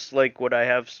office, like what I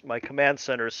have my command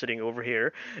center sitting over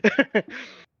here,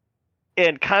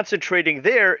 and concentrating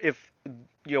there if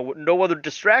no other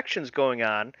distractions going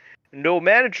on. No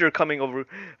manager coming over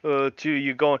to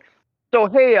you going, so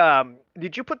hey,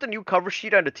 did you put the new cover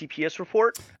sheet on the TPS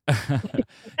report?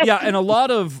 Yeah, and a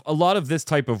lot of this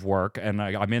type of work, and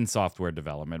I'm in software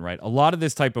development, right? A lot of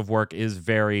this type of work is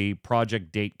very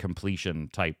project date completion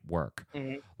type work.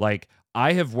 Mm-hmm. Like,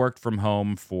 I have worked from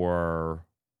home for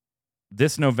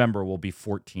this November will be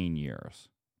 14 years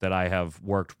that I have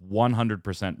worked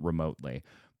 100% remotely.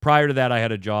 Prior to that, I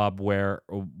had a job where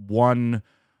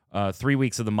 3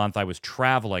 weeks of the month I was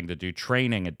traveling to do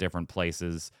training at different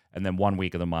places, and then 1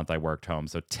 week of the month I worked home.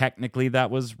 So technically that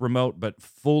was remote, but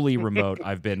fully remote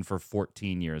I've been for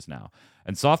 14 years now.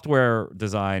 And software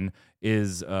design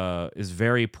is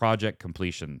very project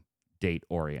completion date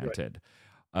oriented.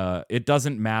 Right. It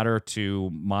doesn't matter to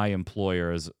my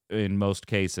employers in most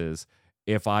cases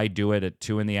if I do it at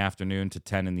 2 in the afternoon to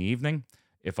 10 in the evening,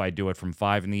 if I do it from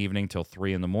 5 in the evening till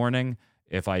 3 in the morning,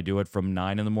 if I do it from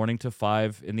 9 in the morning to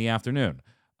 5 in the afternoon.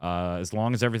 As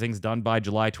long as everything's done by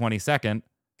July 22nd,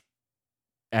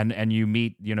 and you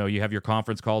meet, you have your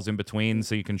conference calls in between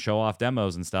so you can show off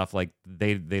demos and stuff, like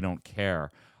they don't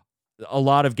care. A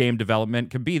lot of game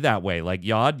development can be that way. Like,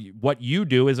 Yod, what you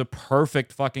do is a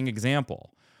perfect fucking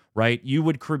example, right? You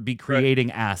would be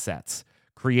creating assets,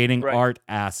 creating art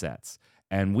assets.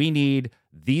 And we need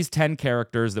these 10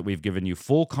 characters that we've given you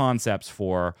full concepts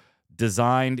for,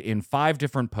 designed in 5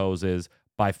 different poses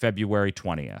by February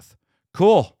 20th.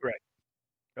 Cool. Right.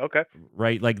 Okay.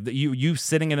 Right? Like, you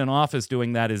sitting in an office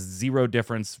doing that is zero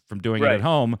difference from doing it at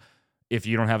home. If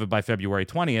you don't have it by February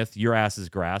 20th, your ass is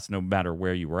grass, no matter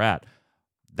where you were at.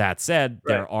 That said,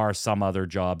 there are some other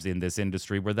jobs in this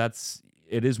industry where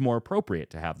it is more appropriate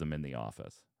to have them in the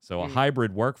office. So a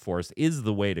hybrid workforce is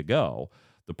the way to go.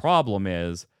 The problem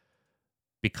is,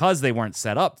 because they weren't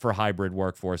set up for hybrid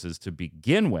workforces to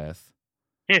begin with,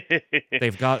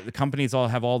 the companies all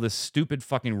have all this stupid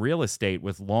fucking real estate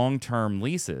with long-term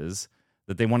leases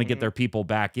that they want to get their people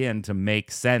back in to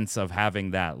make sense of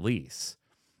having that lease.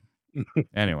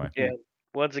 Anyway. Yeah.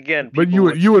 Once again, But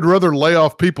you would rather lay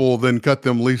off people than cut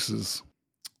them leases.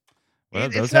 Well,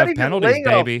 those have penalties,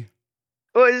 baby.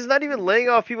 Well, it's not even laying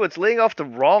off people; it's laying off the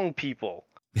wrong people,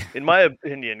 in my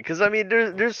opinion. Because I mean,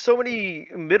 there's so many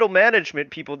middle management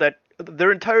people that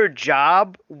their entire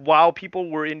job while people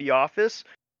were in the office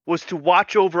was to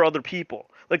watch over other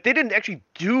people. Like they didn't actually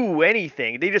do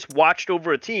anything; they just watched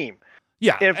over a team.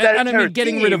 Yeah, and I mean,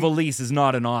 getting rid of a lease is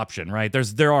not an option, right?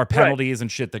 There are penalties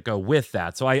and shit that go with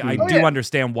that. So I do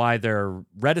understand why they're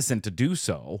reticent to do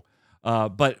so.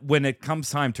 But when it comes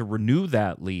time to renew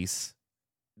that lease,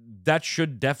 that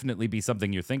should definitely be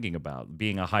something you're thinking about,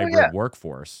 being a hybrid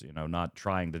workforce, not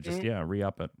trying to just,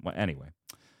 re-up it. Well, anyway,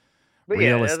 but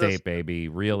real estate, baby,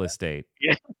 real estate.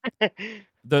 Yeah.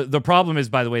 The problem is,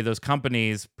 by the way, those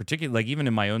companies, particularly like even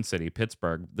in my own city,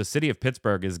 Pittsburgh, the city of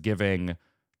Pittsburgh is giving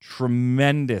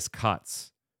tremendous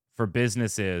cuts for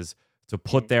businesses to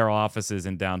put their offices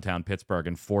in downtown Pittsburgh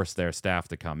and force their staff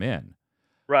to come in.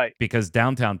 Right. Because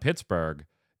downtown Pittsburgh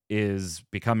is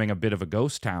becoming a bit of a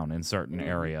ghost town in certain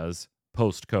areas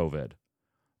post-COVID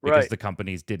because the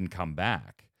companies didn't come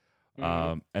back.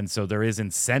 And so there is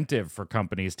incentive for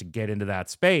companies to get into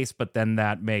that space, but then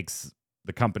that makes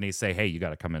the companies say, hey, you got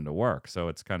to come into work. So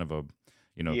it's kind of a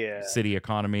city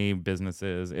economy,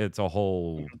 businesses. It's a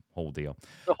whole deal.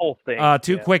 The whole thing.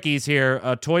 Two quickies here.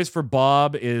 Toys for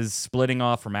Bob is splitting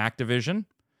off from Activision.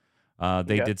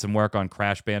 They did some work on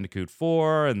Crash Bandicoot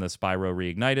 4 and the Spyro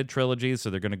Reignited trilogy,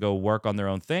 so they're going to go work on their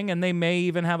own thing, and they may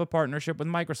even have a partnership with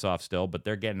Microsoft still, but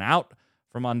they're getting out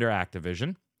from under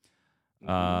Activision.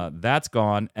 That's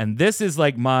gone. And this is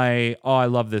like I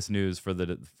love this news for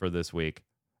this week.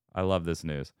 I love this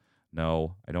news.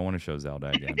 No, I don't want to show Zelda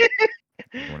again.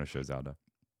 I want to show Zelda.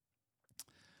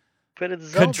 But it's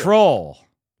Zelda. Control,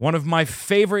 one of my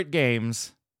favorite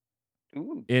games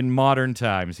in modern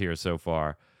times here so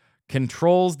far.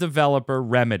 Control's developer,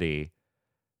 Remedy,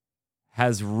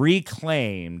 has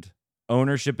reclaimed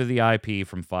ownership of the IP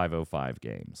from 505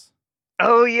 Games.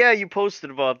 Oh, yeah, you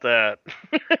posted about that.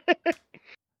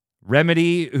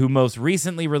 Remedy, who most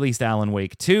recently released Alan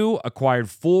Wake 2, acquired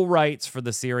full rights for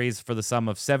the series for the sum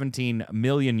of €17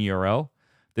 million.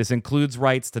 This includes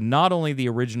rights to not only the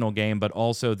original game, but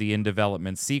also the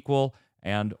in-development sequel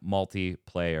and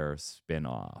multiplayer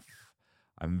spin-off.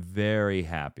 I'm very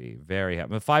happy, very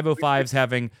happy. 505's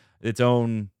having its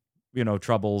own,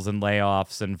 troubles and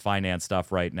layoffs and finance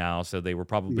stuff right now, so they were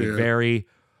probably very,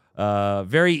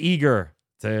 very eager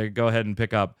to go ahead and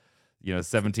pick up,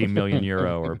 €17 million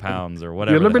or pounds or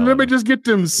whatever. Let me just get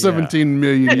them 17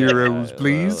 million euros,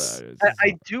 please.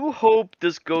 I do hope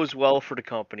this goes well for the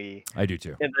company. I do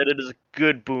too, and that it is a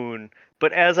good boon.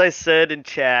 But as I said in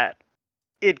chat,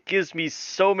 it gives me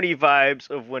so many vibes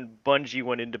of when Bungie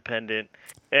went independent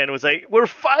and it was like, we're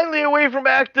finally away from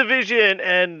Activision,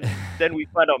 and then we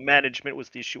find out management was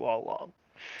the issue all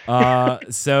along.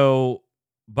 So,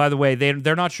 by the way,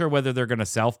 they're not sure whether they're going to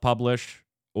self-publish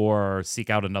or seek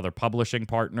out another publishing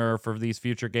partner for these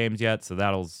future games yet, so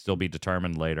that'll still be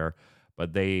determined later.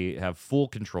 But they have full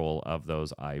control of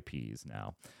those IPs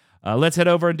now. Let's head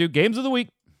over and do Games of the Week.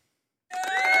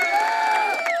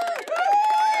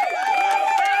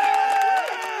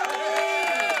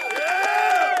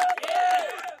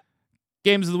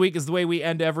 Games of the Week is the way we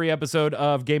end every episode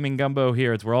of Gaming Gumbo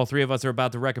here. It's where all three of us are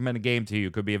about to recommend a game to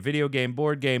you. Could be a video game,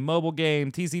 board game, mobile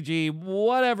game, TCG,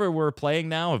 whatever we're playing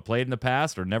now, have played in the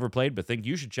past, or never played but think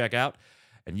you should check out.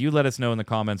 And you let us know in the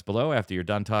comments below after you're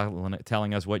done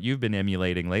telling us what you've been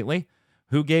emulating lately.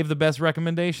 Who gave the best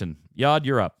recommendation? Yod,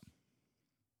 you're up.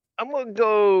 I'm going to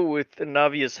go with the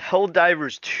obvious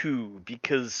Helldivers 2,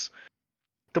 because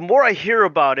the more I hear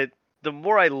about it, the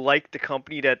more I like the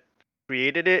company that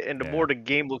created it, and the more the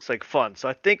game looks like fun. So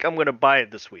I think I'm going to buy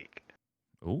it this week.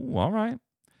 Ooh, all right.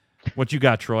 What you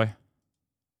got, Troy?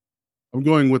 I'm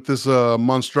going with this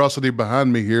monstrosity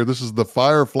behind me here. This is the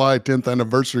Firefly 10th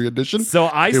Anniversary Edition. So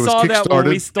I saw that when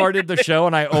we started the show,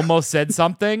 and I almost said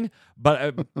something,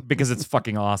 but because it's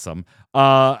fucking awesome.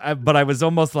 But I was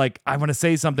almost like, I want to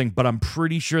say something, but I'm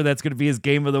pretty sure that's going to be his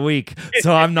game of the week.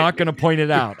 So I'm not going to point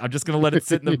it out. I'm just going to let it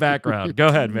sit in the background. Go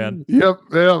ahead, man. Yep,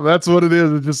 that's what it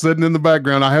is. It's just sitting in the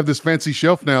background. I have this fancy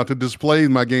shelf now to display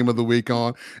my game of the week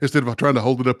on instead of trying to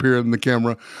hold it up here in the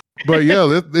camera. But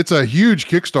yeah, it's a huge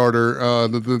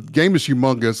Kickstarter. The game is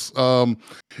humongous.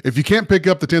 If you can't pick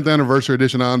up the 10th Anniversary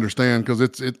Edition, I understand, because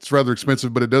it's rather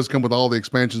expensive, but it does come with all the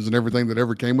expansions and everything that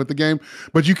ever came with the game.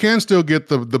 But you can still get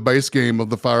the base game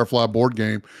of the Firefly board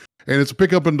game. And it's a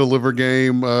pick up and deliver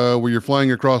game where you're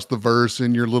flying across the verse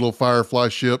in your little Firefly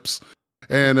ships.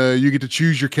 and you get to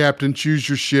choose your captain, choose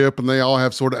your ship, and they all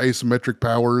have sort of asymmetric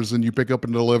powers, and you pick up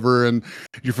and deliver, and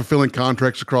you're fulfilling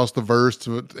contracts across the verse,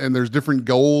 and there's different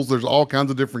goals. There's all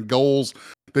kinds of different goals.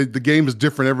 The game is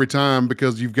different every time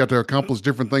because you've got to accomplish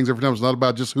different things every time. It's not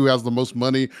about just who has the most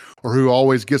money or who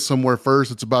always gets somewhere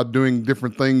first. It's about doing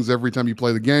different things every time you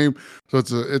play the game. So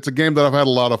it's a game that I've had a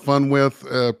lot of fun with.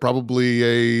 Probably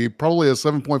a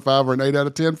 7.5 or an 8 out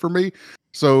of 10 for me.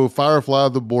 So Firefly,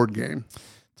 the board game.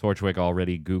 Torchwick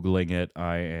already Googling it,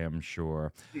 I am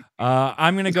sure.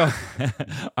 I'm gonna go.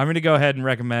 I'm gonna go ahead and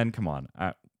recommend. Come on,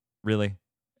 really?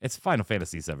 It's Final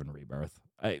Fantasy VII Rebirth.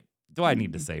 Do I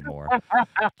need to say more?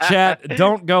 Chat,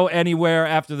 don't go anywhere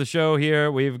after the show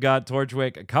here. We've got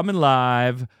Torchwick coming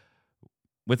live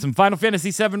with some Final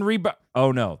Fantasy VII Rebirth.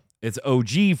 Oh, no. It's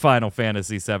OG Final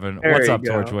Fantasy VII. What's up,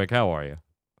 Torchwick? How are you?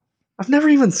 I've never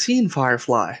even seen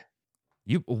Firefly.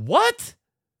 You what?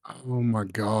 Oh, my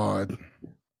God.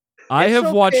 I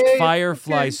have watched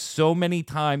Firefly so many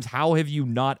times. How have you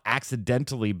not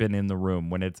accidentally been in the room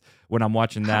when I'm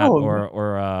watching that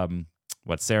or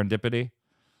what, Serendipity?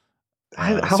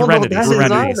 Serenity.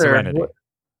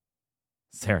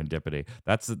 Serendipity.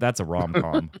 That's a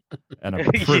rom-com and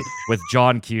with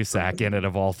John Cusack in it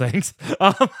of all things.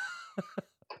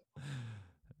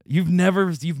 You've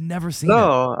never seen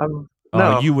it.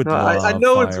 No, you would love I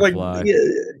know Firefly. It's like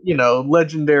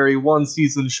legendary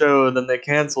one-season show, then they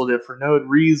canceled it for no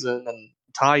reason and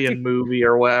tie-in movie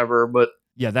or whatever. But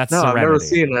yeah, that's no, Serenity. I've never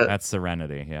seen it. That's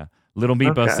Serenity. Yeah, Little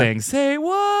Meepo saying, "Say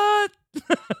what?"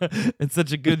 It's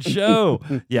such a good show.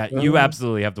 Yeah, you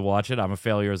absolutely have to watch it. I'm a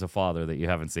failure as a father that you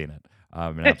haven't seen it.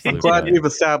 I'm glad you've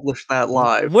established that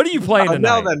live. What are you playing tonight?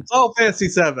 Now then, Final Fantasy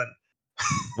VII.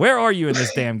 Where are you in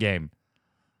this damn game?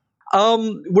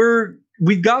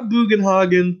 We got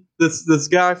Bugenhagen, this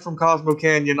guy from Cosmo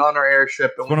Canyon, on our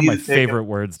airship. And it's one of my favorite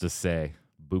words to say.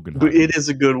 Bugenhagen. It is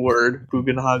a good word,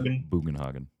 Bugenhagen.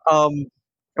 Bugenhagen. And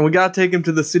we got to take him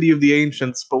to the City of the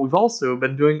Ancients, but we've also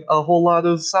been doing a whole lot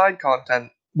of side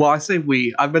content. Well, I say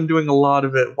we. I've been doing a lot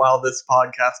of it while this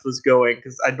podcast was going,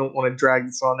 because I don't want to drag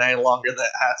this on any longer than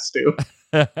it has to.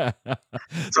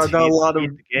 So I've done a lot of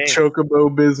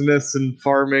chocobo business and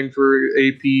farming for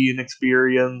AP and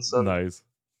experience. And nice.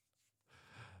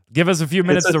 Give us a few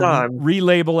minutes to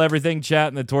relabel everything, chat,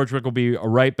 and the Torchwick will be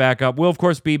right back up. We'll, of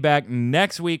course, be back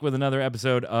next week with another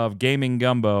episode of Gaming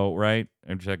Gumbo, right?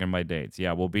 I'm checking my dates.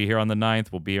 Yeah, we'll be here on the 9th.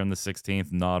 We'll be here on the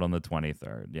 16th, not on the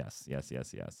 23rd. Yes.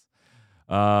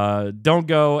 Don't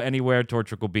go anywhere.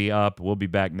 Torchwick will be up. We'll be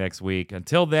back next week.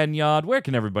 Until then, Yod, where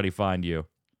can everybody find you?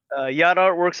 Yod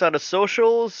Artworks on the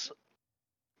socials,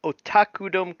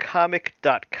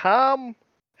 otakudomcomic.com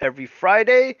every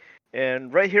Friday.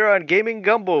 And right here on Gaming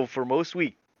Gumbo for most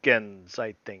weekends,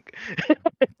 I think.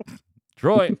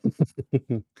 Troy.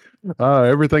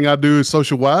 Everything I do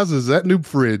social-wise is at Noob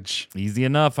Fridge. Easy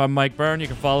enough. I'm Mike Byrne. You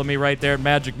can follow me right there at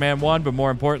Magic Man 1, but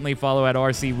more importantly, follow at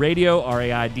RC Radio,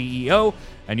 RAIDEO,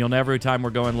 and you'll know every time we're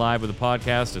going live with a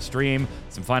podcast, a stream,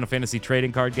 some Final Fantasy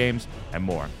trading card games, and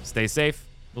more. Stay safe.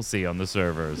 We'll see you on the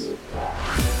servers.